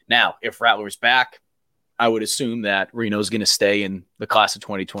 2023. Now, if Rattler's back, I would assume that Reno's going to stay in the class of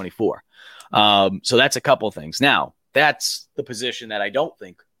 2024. So that's a couple of things. Now, that's the position that I don't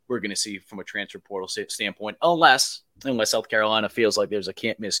think we're going to see from a transfer portal standpoint, unless South Carolina feels like there's a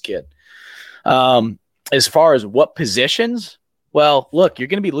can't-miss kid. As far as what positions, well, look, you're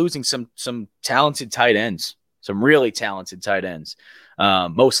going to be losing some talented tight ends, some really talented tight ends,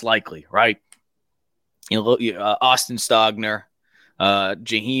 most likely, right? Austin Stogner,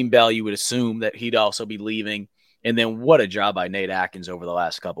 Jaheim Bell, you would assume that he'd also be leaving. And then what a job by Nate Atkins over the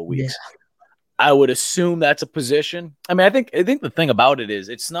last couple of weeks. Yeah. I would assume that's a position. I mean, I think the thing about it is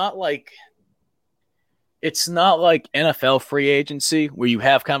it's not like NFL free agency where you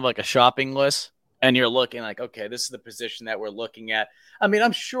have kind of like a shopping list and you're looking like, okay, this is the position that we're looking at. I mean,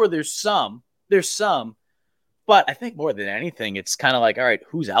 I'm sure there's some, but I think more than anything, it's kind of like, all right,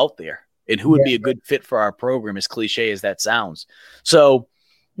 who's out there and who would be a good fit for our program, as cliche as that sounds. So,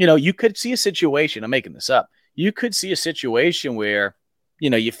 you could see a situation, I'm making this up. You could see a situation where,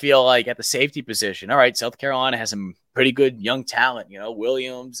 you feel like at the safety position, all right, South Carolina has some pretty good young talent,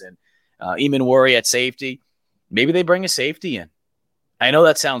 Williams and Eamon Worry at safety. Maybe they bring a safety in. I know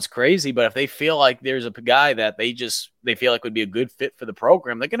that sounds crazy, but if they feel like there's a guy that they feel like would be a good fit for the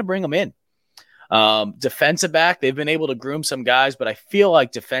program, they're going to bring him in. Defensive back, they've been able to groom some guys, but I feel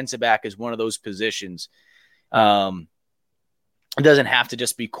like defensive back is one of those positions. It doesn't have to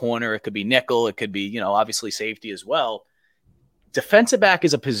just be corner. It could be nickel. It could be, obviously safety as well. Defensive back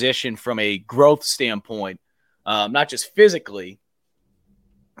is a position from a growth standpoint, not just physically,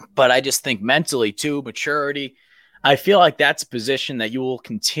 but I just think mentally too, maturity. I feel like that's a position that you will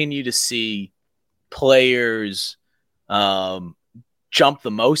continue to see players jump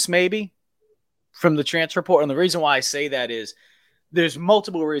the most maybe from the transfer portal. And the reason why I say that is there's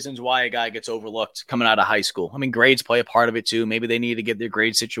multiple reasons why a guy gets overlooked coming out of high school. I mean, grades play a part of it too. Maybe they need to get their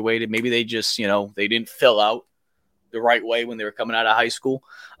grades situated. Maybe they just, they didn't fill out the right way when they were coming out of high school.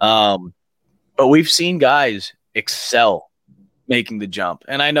 But we've seen guys excel making the jump.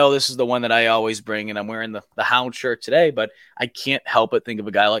 And I know this is the one that I always bring, and I'm wearing the Hound shirt today, but I can't help but think of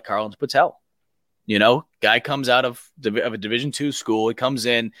a guy like Carlton Patel. Guy comes out of a Division II school. He comes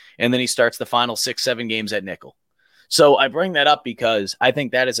in, and then he starts the final 6-7 games at nickel. So I bring that up because I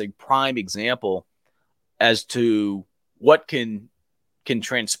think that is a prime example as to what can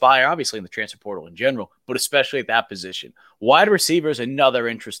transpire, obviously in the transfer portal in general, but especially at that position. Wide receiver is another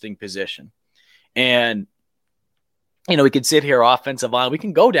interesting position. And, we could sit here, offensive line, we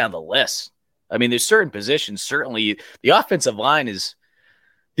can go down the list. I mean, there's certain positions, certainly the offensive line is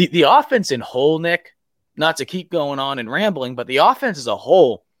the offense in whole, Nick, not to keep going on and rambling, but the offense as a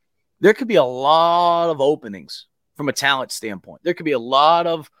whole, there could be a lot of openings from a talent standpoint. There could be a lot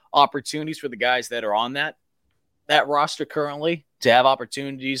of opportunities for the guys that are on that roster currently to have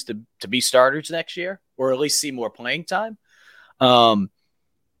opportunities to be starters next year, or at least see more playing time.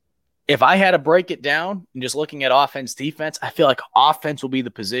 If I had to break it down and just looking at offense, defense, I feel like offense will be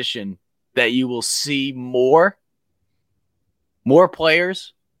the position that you will see more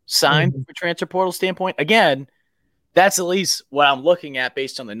players signed from a transfer portal standpoint. Again, that's at least what I'm looking at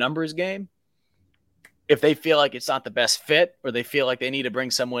based on the numbers game. if they feel like it's not the best fit or they feel like they need to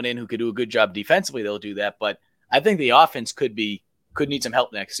bring someone in who could do a good job defensively, they'll do that. But I think the offense could need some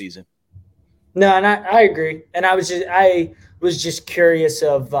help next season. No, and I agree. And I was just curious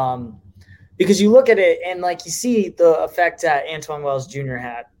of because you look at it and like you see the effect that Antoine Wells Jr.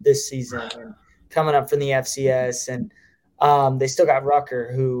 had this season and coming up from the FCS, and they still got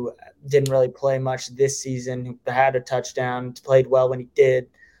Rucker, who didn't really play much this season, who had a touchdown, played well when he did.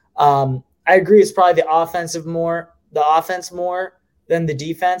 I agree. It's probably the offense more than the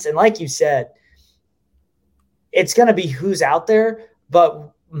defense. And like you said, it's going to be who's out there.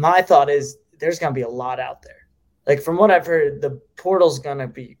 But my thought is there's going to be a lot out there. Like from what I've heard, the portal's going to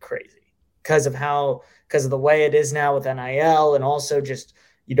be crazy because of the way it is now with NIL, and also just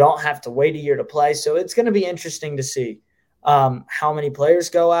you don't have to wait a year to play. So it's going to be interesting to see how many players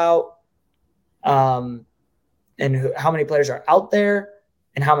go out, and how many players are out there,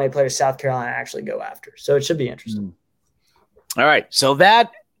 and how many players South Carolina actually go after. So it should be interesting. All right. So that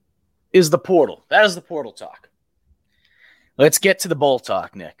is the portal. That is the portal talk. Let's get to the bowl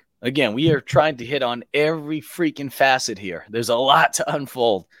talk, Nick. Again, we are trying to hit on every freaking facet here. There's a lot to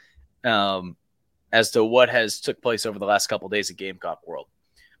unfold as to what has took place over the last couple of days of Gamecock world.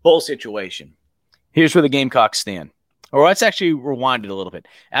 Bowl situation. Here's where the Gamecocks stand. Or let's actually rewind it a little bit.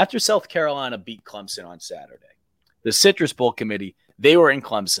 After South Carolina beat Clemson on Saturday, the Citrus Bowl committee, they were in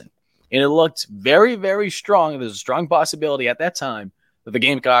Clemson. And it looked very, very strong. There's a strong possibility at that time that the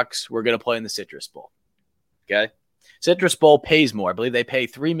Gamecocks were going to play in the Citrus Bowl. Okay? Citrus Bowl pays more. I believe they pay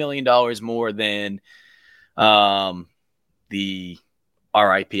 $3 million more than the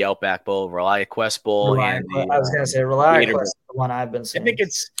RIP Outback Bowl, ReliaQuest Bowl. I was going to say ReliaQuest is the one I've been seeing. I think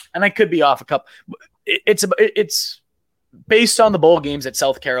it's, and I could be off a couple. It's based on the bowl games at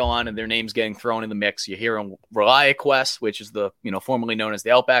South Carolina and their names getting thrown in the mix. You hear on ReliaQuest, which is the, formerly known as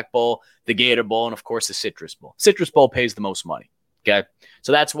the Outback Bowl, the Gator Bowl, and of course the Citrus Bowl. Citrus Bowl pays the most money. Okay.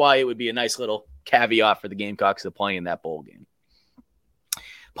 So that's why it would be a nice little caveat for the Gamecocks to play in that bowl game.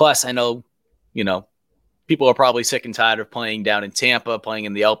 Plus, I know, people are probably sick and tired of playing down in Tampa, playing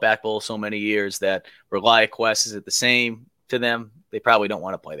in the Outback Bowl so many years that ReliaQuest is it the same to them. They probably don't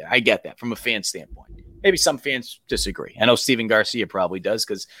want to play there. I get that from a fan standpoint. Maybe some fans disagree. I know Steven Garcia probably does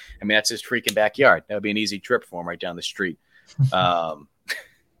because, that's his freaking backyard. That would be an easy trip for him right down the street.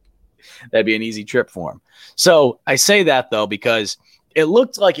 That'd be an easy trip for him. So I say that, though, because it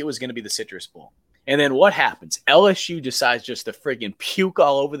looked like it was going to be the Citrus Bowl. And then what happens? LSU decides just to freaking puke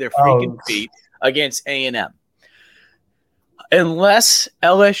all over their freaking feet against A&M. Unless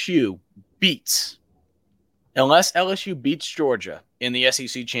LSU beats Georgia in the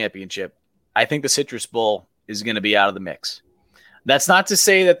SEC championship, I think the Citrus Bowl is going to be out of the mix. That's not to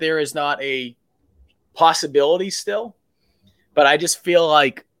say that there is not a possibility still, but I just feel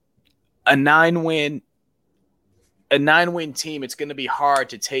like a nine-win team, it's going to be hard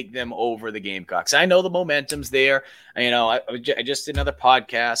to take them over the Gamecocks. I know the momentum's there. I just did another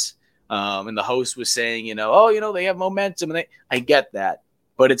podcast, and the host was saying, they have momentum. And I get that,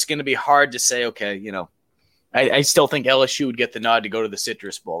 but it's going to be hard to say, okay, I still think LSU would get the nod to go to the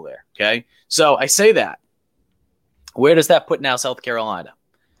Citrus Bowl there. Okay. So I say that. Where does that put now South Carolina?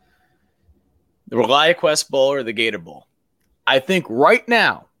 The ReliaQuest Bowl or the Gator Bowl? I think right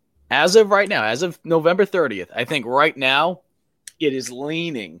now, as of November 30th, I think right now it is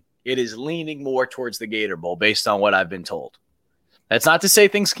leaning more towards the Gator Bowl based on what I've been told. That's not to say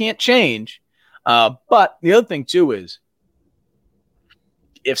things can't change. But the other thing too is,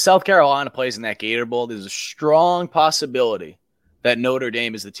 if South Carolina plays in that Gator Bowl, there's a strong possibility that Notre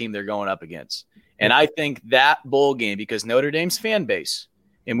Dame is the team they're going up against. And I think that bowl game, because Notre Dame's fan base,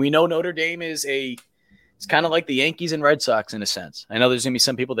 and we know Notre Dame it's kind of like the Yankees and Red Sox in a sense. I know there's going to be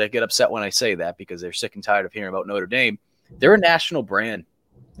some people that get upset when I say that because they're sick and tired of hearing about Notre Dame. They're a national brand.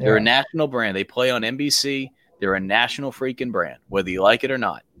 They're a national brand. They play on NBC. They're a national freaking brand, whether you like it or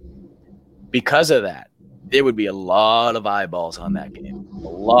not. Because of that, there would be a lot of eyeballs on that game. A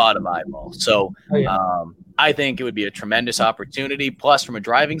lot of eyeballs. So I think it would be a tremendous opportunity. Plus, from a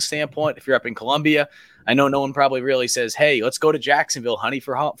driving standpoint, if you're up in Columbia, I know no one probably really says, hey, let's go to Jacksonville, honey,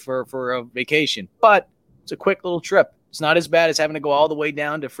 for a vacation. But it's a quick little trip. It's not as bad as having to go all the way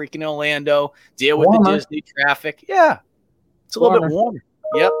down to freaking Orlando, deal with the Disney traffic. Yeah, it's a little bit warmer.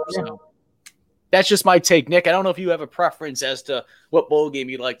 Yep. So that's just my take, Nick. I don't know if you have a preference as to what bowl game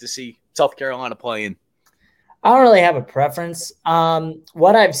you'd like to see South Carolina play in. I don't really have a preference.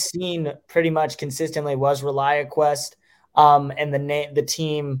 What I've seen pretty much consistently was ReliaQuest, and the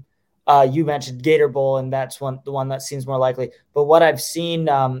team you mentioned Gator Bowl, and that's the one that seems more likely. But what I've seen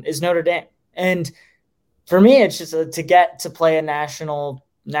is Notre Dame, and for me, it's just to get to play a national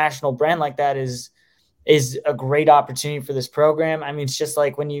brand like that is is a great opportunity for this program. I mean, it's just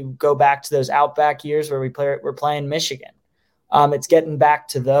like when you go back to those Outback years where we're playing Michigan. It's getting back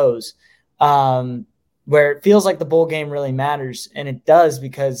to those where it feels like the bowl game really matters, and it does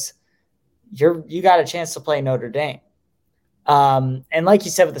because you got a chance to play Notre Dame. And like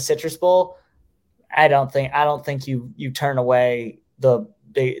you said with the Citrus Bowl, I don't think you turn away the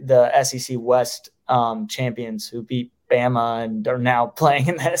SEC West champions who beat Bama and are now playing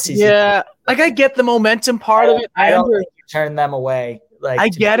in the SEC. Yeah, like I get the momentum part of it. I don't think you turn them away. Like I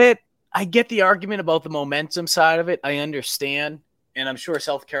get it. I get the argument about the momentum side of it. I understand, and I'm sure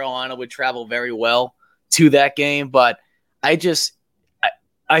South Carolina would travel very well to that game. But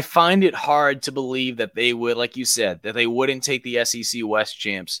I find it hard to believe that they would, like you said, that they wouldn't take the SEC West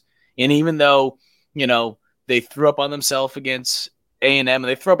champs. And even though, they threw up on themselves against A&M, and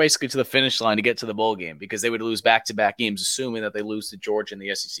they throw basically to the finish line to get to the bowl game because they would lose back-to-back games, assuming that they lose to Georgia in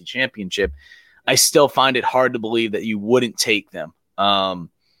the SEC championship. I still find it hard to believe that you wouldn't take them.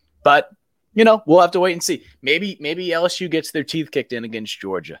 But, we'll have to wait and see. Maybe LSU gets their teeth kicked in against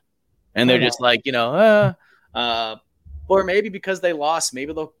Georgia. And they're just like, or maybe because they lost,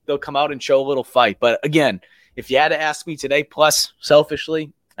 maybe they'll come out and show a little fight. But again, if you had to ask me today, plus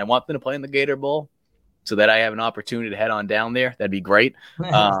selfishly, I want them to play in the Gator Bowl so that I have an opportunity to head on down there. That'd be great.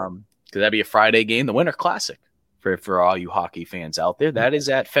 Because that'd be a Friday game, the Winter Classic for all you hockey fans out there. That is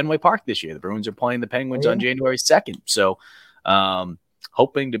at Fenway Park this year. The Bruins are playing the Penguins on January 2nd. So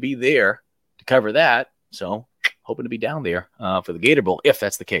hoping to be there to cover that. So hoping to be down there for the Gator Bowl, if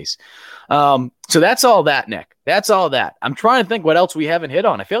that's the case. So that's all that, Nick. That's all that. I'm trying to think what else we haven't hit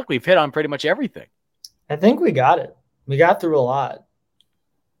on. I feel like we've hit on pretty much everything. I think we got it. We got through a lot.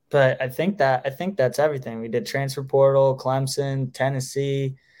 But I think that's everything. We did transfer portal, Clemson,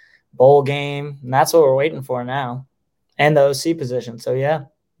 Tennessee, bowl game, and that's what we're waiting for now. And the OC position. So yeah,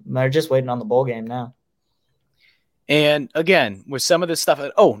 they're just waiting on the bowl game now. And again, with some of this stuff,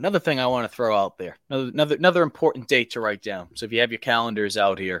 another thing I want to throw out there, another important date to write down. So if you have your calendars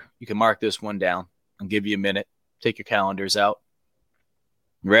out here, you can mark this one down. I'll give you a minute. Take your calendars out.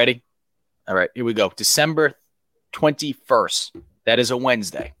 You ready? All right, here we go. December 21st. That is a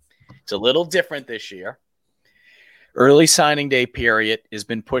Wednesday. It's a little different this year. Early signing day period has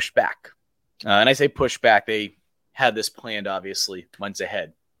been pushed back. And I say pushed back. They had this planned, obviously, months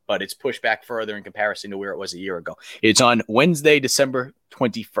ahead. But it's pushed back further in comparison to where it was a year ago. It's on Wednesday, December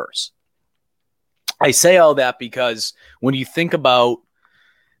 21st. I say all that because when you think about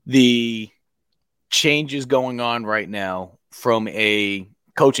the changes going on right now from a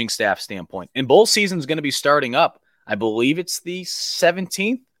coaching staff standpoint, and bowl season is going to be starting up. I believe it's the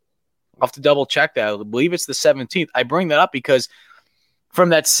 17th. I'll have to double check that. I believe it's the 17th. I bring that up because from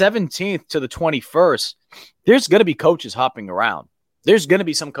that 17th to the 21st, there's going to be coaches hopping around. There's going to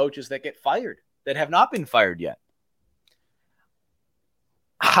be some coaches that get fired that have not been fired yet.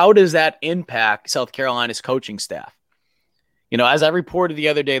 How does that impact South Carolina's coaching staff? As I reported the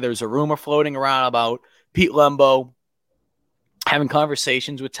other day, there's a rumor floating around about Pete Lembo having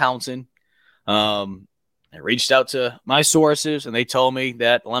conversations with Townsend. I reached out to my sources, and they told me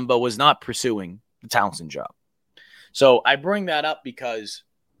that Lembo was not pursuing the Townsend job. So I bring that up because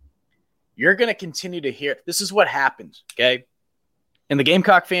you're going to continue to hear – this is what happens, okay? And the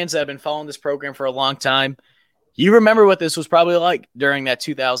Gamecock fans that have been following this program for a long time, you remember what this was probably like during that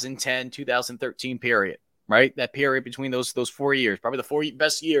 2010, 2013 period, right? That period between those 4 years, probably the 4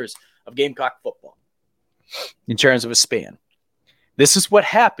 best years of Gamecock football in terms of a span. This is what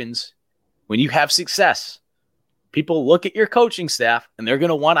happens when you have success. People look at your coaching staff, and they're going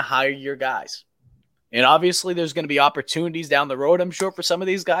to want to hire your guys. And obviously, there's going to be opportunities down the road, I'm sure, for some of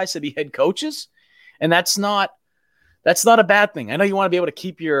these guys to be head coaches. And that's not a bad thing. I know you want to be able to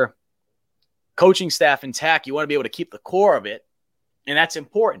keep your coaching staff intact. You want to be able to keep the core of it, and that's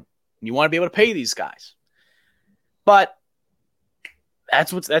important. You want to be able to pay these guys. But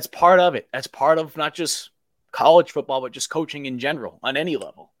that's part of it. That's part of not just college football, but just coaching in general on any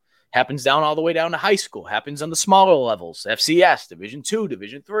level. Happens down all the way down to high school. Happens on the smaller levels, FCS, Division II,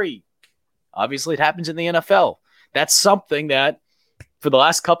 Division III. Obviously, it happens in the NFL. That's something that for the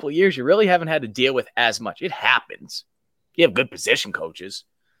last couple of years, you really haven't had to deal with as much. It happens. You have good position coaches,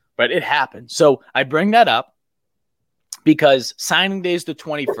 but it happens. So I bring that up because signing day is the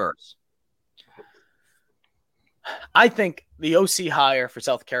 21st. I think the OC hire for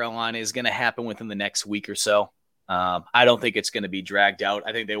South Carolina is going to happen within the next week or so. I don't think it's going to be dragged out.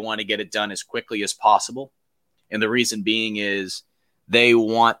 I think they want to get it done as quickly as possible. And the reason being is they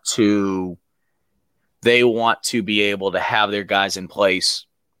want to be able to have their guys in place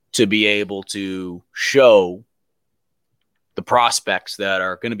to be able to show the prospects that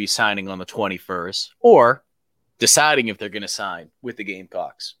are going to be signing on the 21st or deciding if they're going to sign with the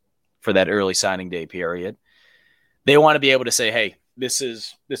Gamecocks for that early signing day period. They want to be able to say, hey, this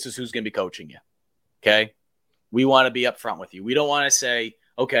is who's going to be coaching you. Okay. We want to be upfront with you. We don't want to say,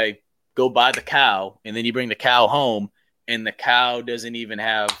 okay, go buy the cow. And then you bring the cow home and the cow doesn't even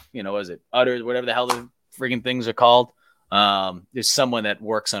have, udders, whatever the hell the freaking things are called. There's someone that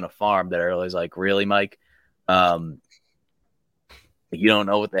works on a farm that I was like, really, Mike? You don't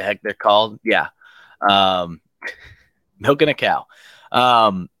know what the heck they're called? Yeah. Milking a cow.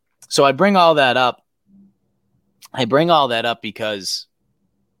 So I bring all that up. Because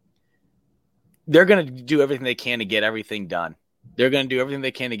they're going to do everything they can to get everything done. They're going to do everything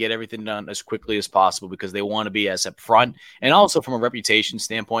they can to get everything done as quickly as possible because they want to be as upfront. And also from a reputation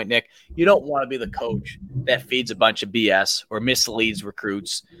standpoint, Nick, you don't want to be the coach that feeds a bunch of BS or misleads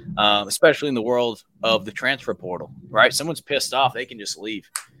recruits, especially in the world of the transfer portal, right? Someone's pissed off, they can just leave,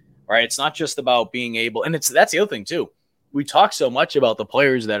 right? It's not just about being able – and that's the other thing too. We talk so much about the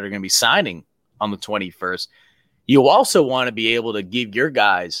players that are going to be signing on the 21st. You also want to be able to give your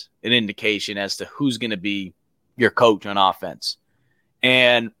guys an indication as to who's going to be your coach on offense.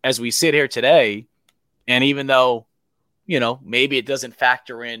 And as we sit here today, and even though, maybe it doesn't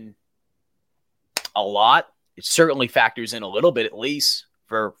factor in a lot, it certainly factors in a little bit, at least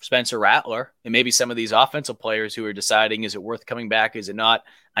for Spencer Rattler and maybe some of these offensive players who are deciding, is it worth coming back? Is it not?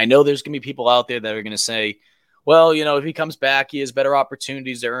 I know there's going to be people out there that are going to say, well, if he comes back, he has better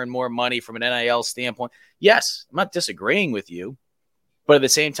opportunities to earn more money from an NIL standpoint. Yes, I'm not disagreeing with you. But at the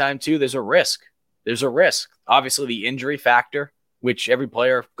same time, too, there's a risk. There's a risk. Obviously, the injury factor, which every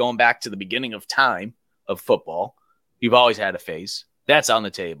player going back to the beginning of time of football, you've always had to face. That's on the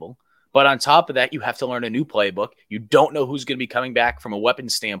table. But on top of that, you have to learn a new playbook. You don't know who's going to be coming back from a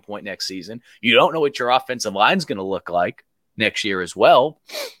weapons standpoint next season. You don't know what your offensive line is going to look like next year as well.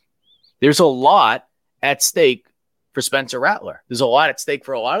 There's a lot at stake for Spencer Rattler. There's a lot at stake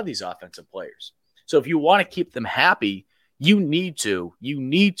for a lot of these offensive players. So if you want to keep them happy, you need to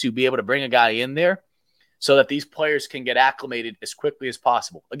be able to bring a guy in there so that these players can get acclimated as quickly as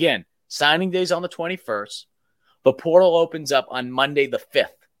possible. Again, signing day's on the 21st. The portal opens up on Monday the 5th.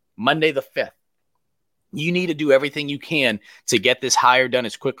 Monday the 5th. You need to do everything you can to get this hire done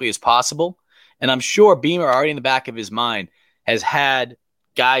as quickly as possible. And I'm sure Beamer already in the back of his mind has had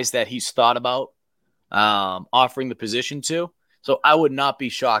guys that he's thought about offering the position to. So I would not be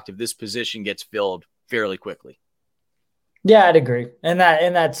shocked if this position gets filled fairly quickly. Yeah, I'd agree. And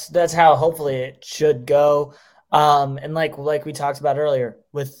that's how hopefully it should go. And like we talked about earlier,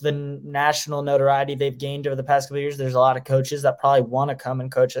 with the national notoriety they've gained over the past couple of years, there's a lot of coaches that probably want to come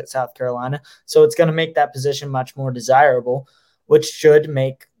and coach at South Carolina. So it's going to make that position much more desirable, which should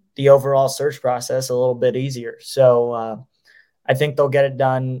make the overall search process a little bit easier. So I think they'll get it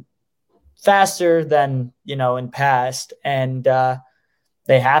done faster than, in past. And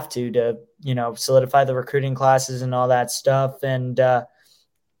they have to solidify the recruiting classes and all that stuff. And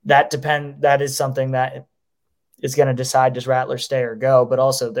that is something that is going to decide, does Rattler stay or go? But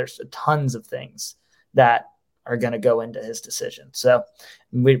also there's tons of things that are going to go into his decision. So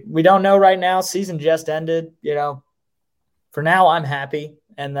we don't know right now. Season just ended, for now I'm happy.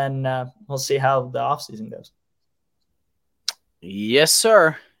 And then we'll see how the offseason goes. Yes,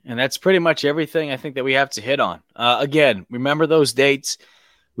 sir. And that's pretty much everything I think that we have to hit on. Again, remember those dates.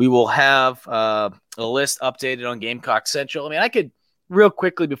 We will have a list updated on Gamecock Central. I mean, I could real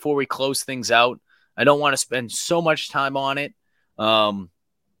quickly before we close things out, I don't want to spend so much time on it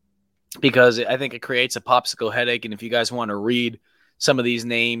because I think it creates a popsicle headache. And if you guys want to read some of these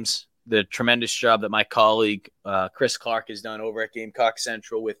names, the tremendous job that my colleague Chris Clark has done over at Gamecock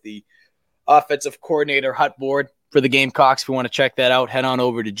Central with the offensive coordinator hut board for the Gamecocks. If you want to check that out, head on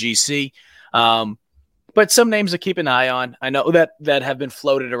over to GC. But some names to keep an eye on. I know that have been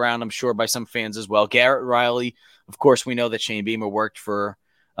floated around, I'm sure, by some fans as well. Garrett Riley, of course, we know that Shane Beamer worked for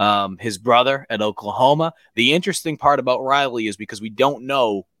his brother at Oklahoma. The interesting part about Riley is because we don't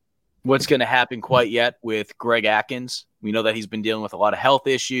know what's going to happen quite yet with Greg Atkins. We know that he's been dealing with a lot of health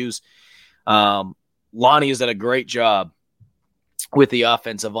issues. Lonnie has done a great job with the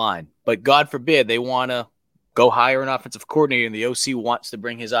offensive line. But God forbid they want to go hire an offensive coordinator and the OC wants to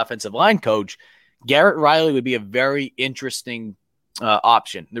bring his offensive line coach. Garrett Riley would be a very interesting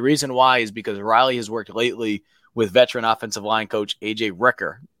option. The reason why is because Riley has worked lately with veteran offensive line coach A.J.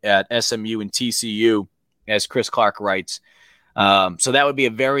 Ricker at SMU and TCU, as Chris Clark writes. So that would be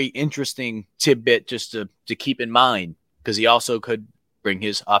a very interesting tidbit just to keep in mind, because he also could bring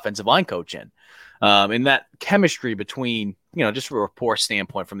his offensive line coach in. And that chemistry between, just from a rapport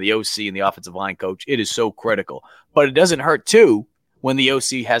standpoint from the OC and the offensive line coach, it is so critical. But it doesn't hurt, too, when the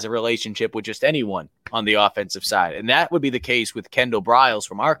OC has a relationship with just anyone on the offensive side. And that would be the case with Kendall Briles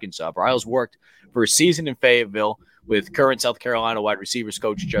from Arkansas. Briles worked for a season in Fayetteville with current South Carolina wide receivers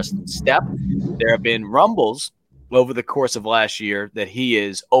coach Justin Stepp. There have been rumbles over the course of last year that he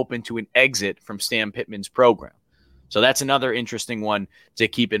is open to an exit from Stan Pittman's program. So that's another interesting one to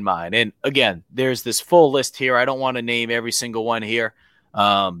keep in mind. And again, there's this full list here. I don't want to name every single one here.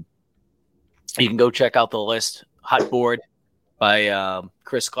 You can go check out the list, Hot Board by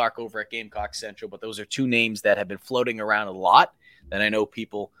Chris Clark over at Gamecock Central. But those are two names that have been floating around a lot that I know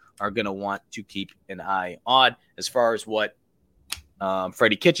people are going to want to keep an eye on. As far as what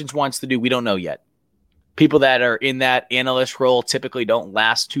Freddie Kitchens wants to do, we don't know yet. People that are in that analyst role typically don't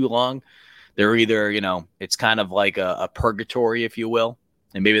last too long. They're either, it's kind of like a purgatory, if you will,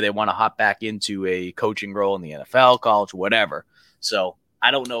 and maybe they want to hop back into a coaching role in the NFL, college, whatever. So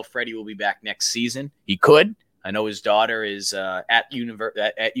I don't know if Freddie will be back next season. He could. I know his daughter is at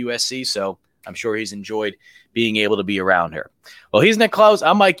USC, so I'm sure he's enjoyed being able to be around her. Well, he's Nick Klaus.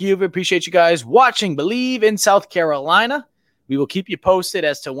 I'm Mike Uver. Appreciate you guys watching Believe in South Carolina. We will keep you posted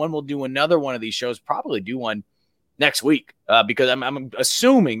as to when we'll do another one of these shows. Probably do one next week because I'm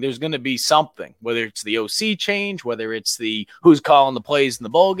assuming there's going to be something, whether it's the OC change, whether it's the who's calling the plays in the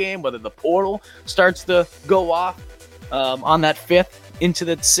bowl game, whether the portal starts to go off on that 5th into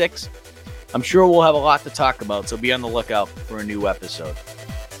the 6th. I'm sure we'll have a lot to talk about, so be on the lookout for a new episode.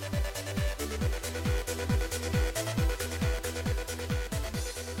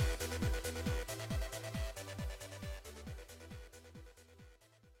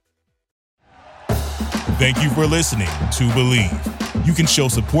 Thank you for listening to Believe. You can show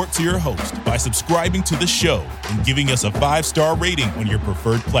support to your host by subscribing to the show and giving us a 5-star rating on your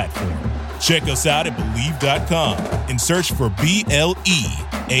preferred platform. Check us out at Believe.com and search for BLEAV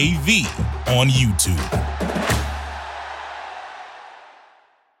on YouTube.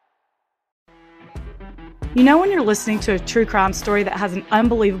 You know when you're listening to a true crime story that has an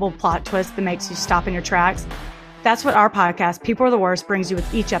unbelievable plot twist that makes you stop in your tracks? That's what our podcast, People Are the Worst, brings you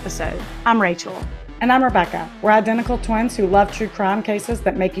with each episode. I'm Rachel. And I'm Rebecca. We're identical twins who love true crime cases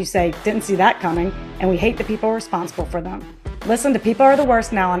that make you say, didn't see that coming, and we hate the people responsible for them. Listen to People Are the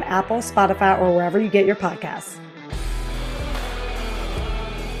Worst now on Apple, Spotify, or wherever you get your podcasts.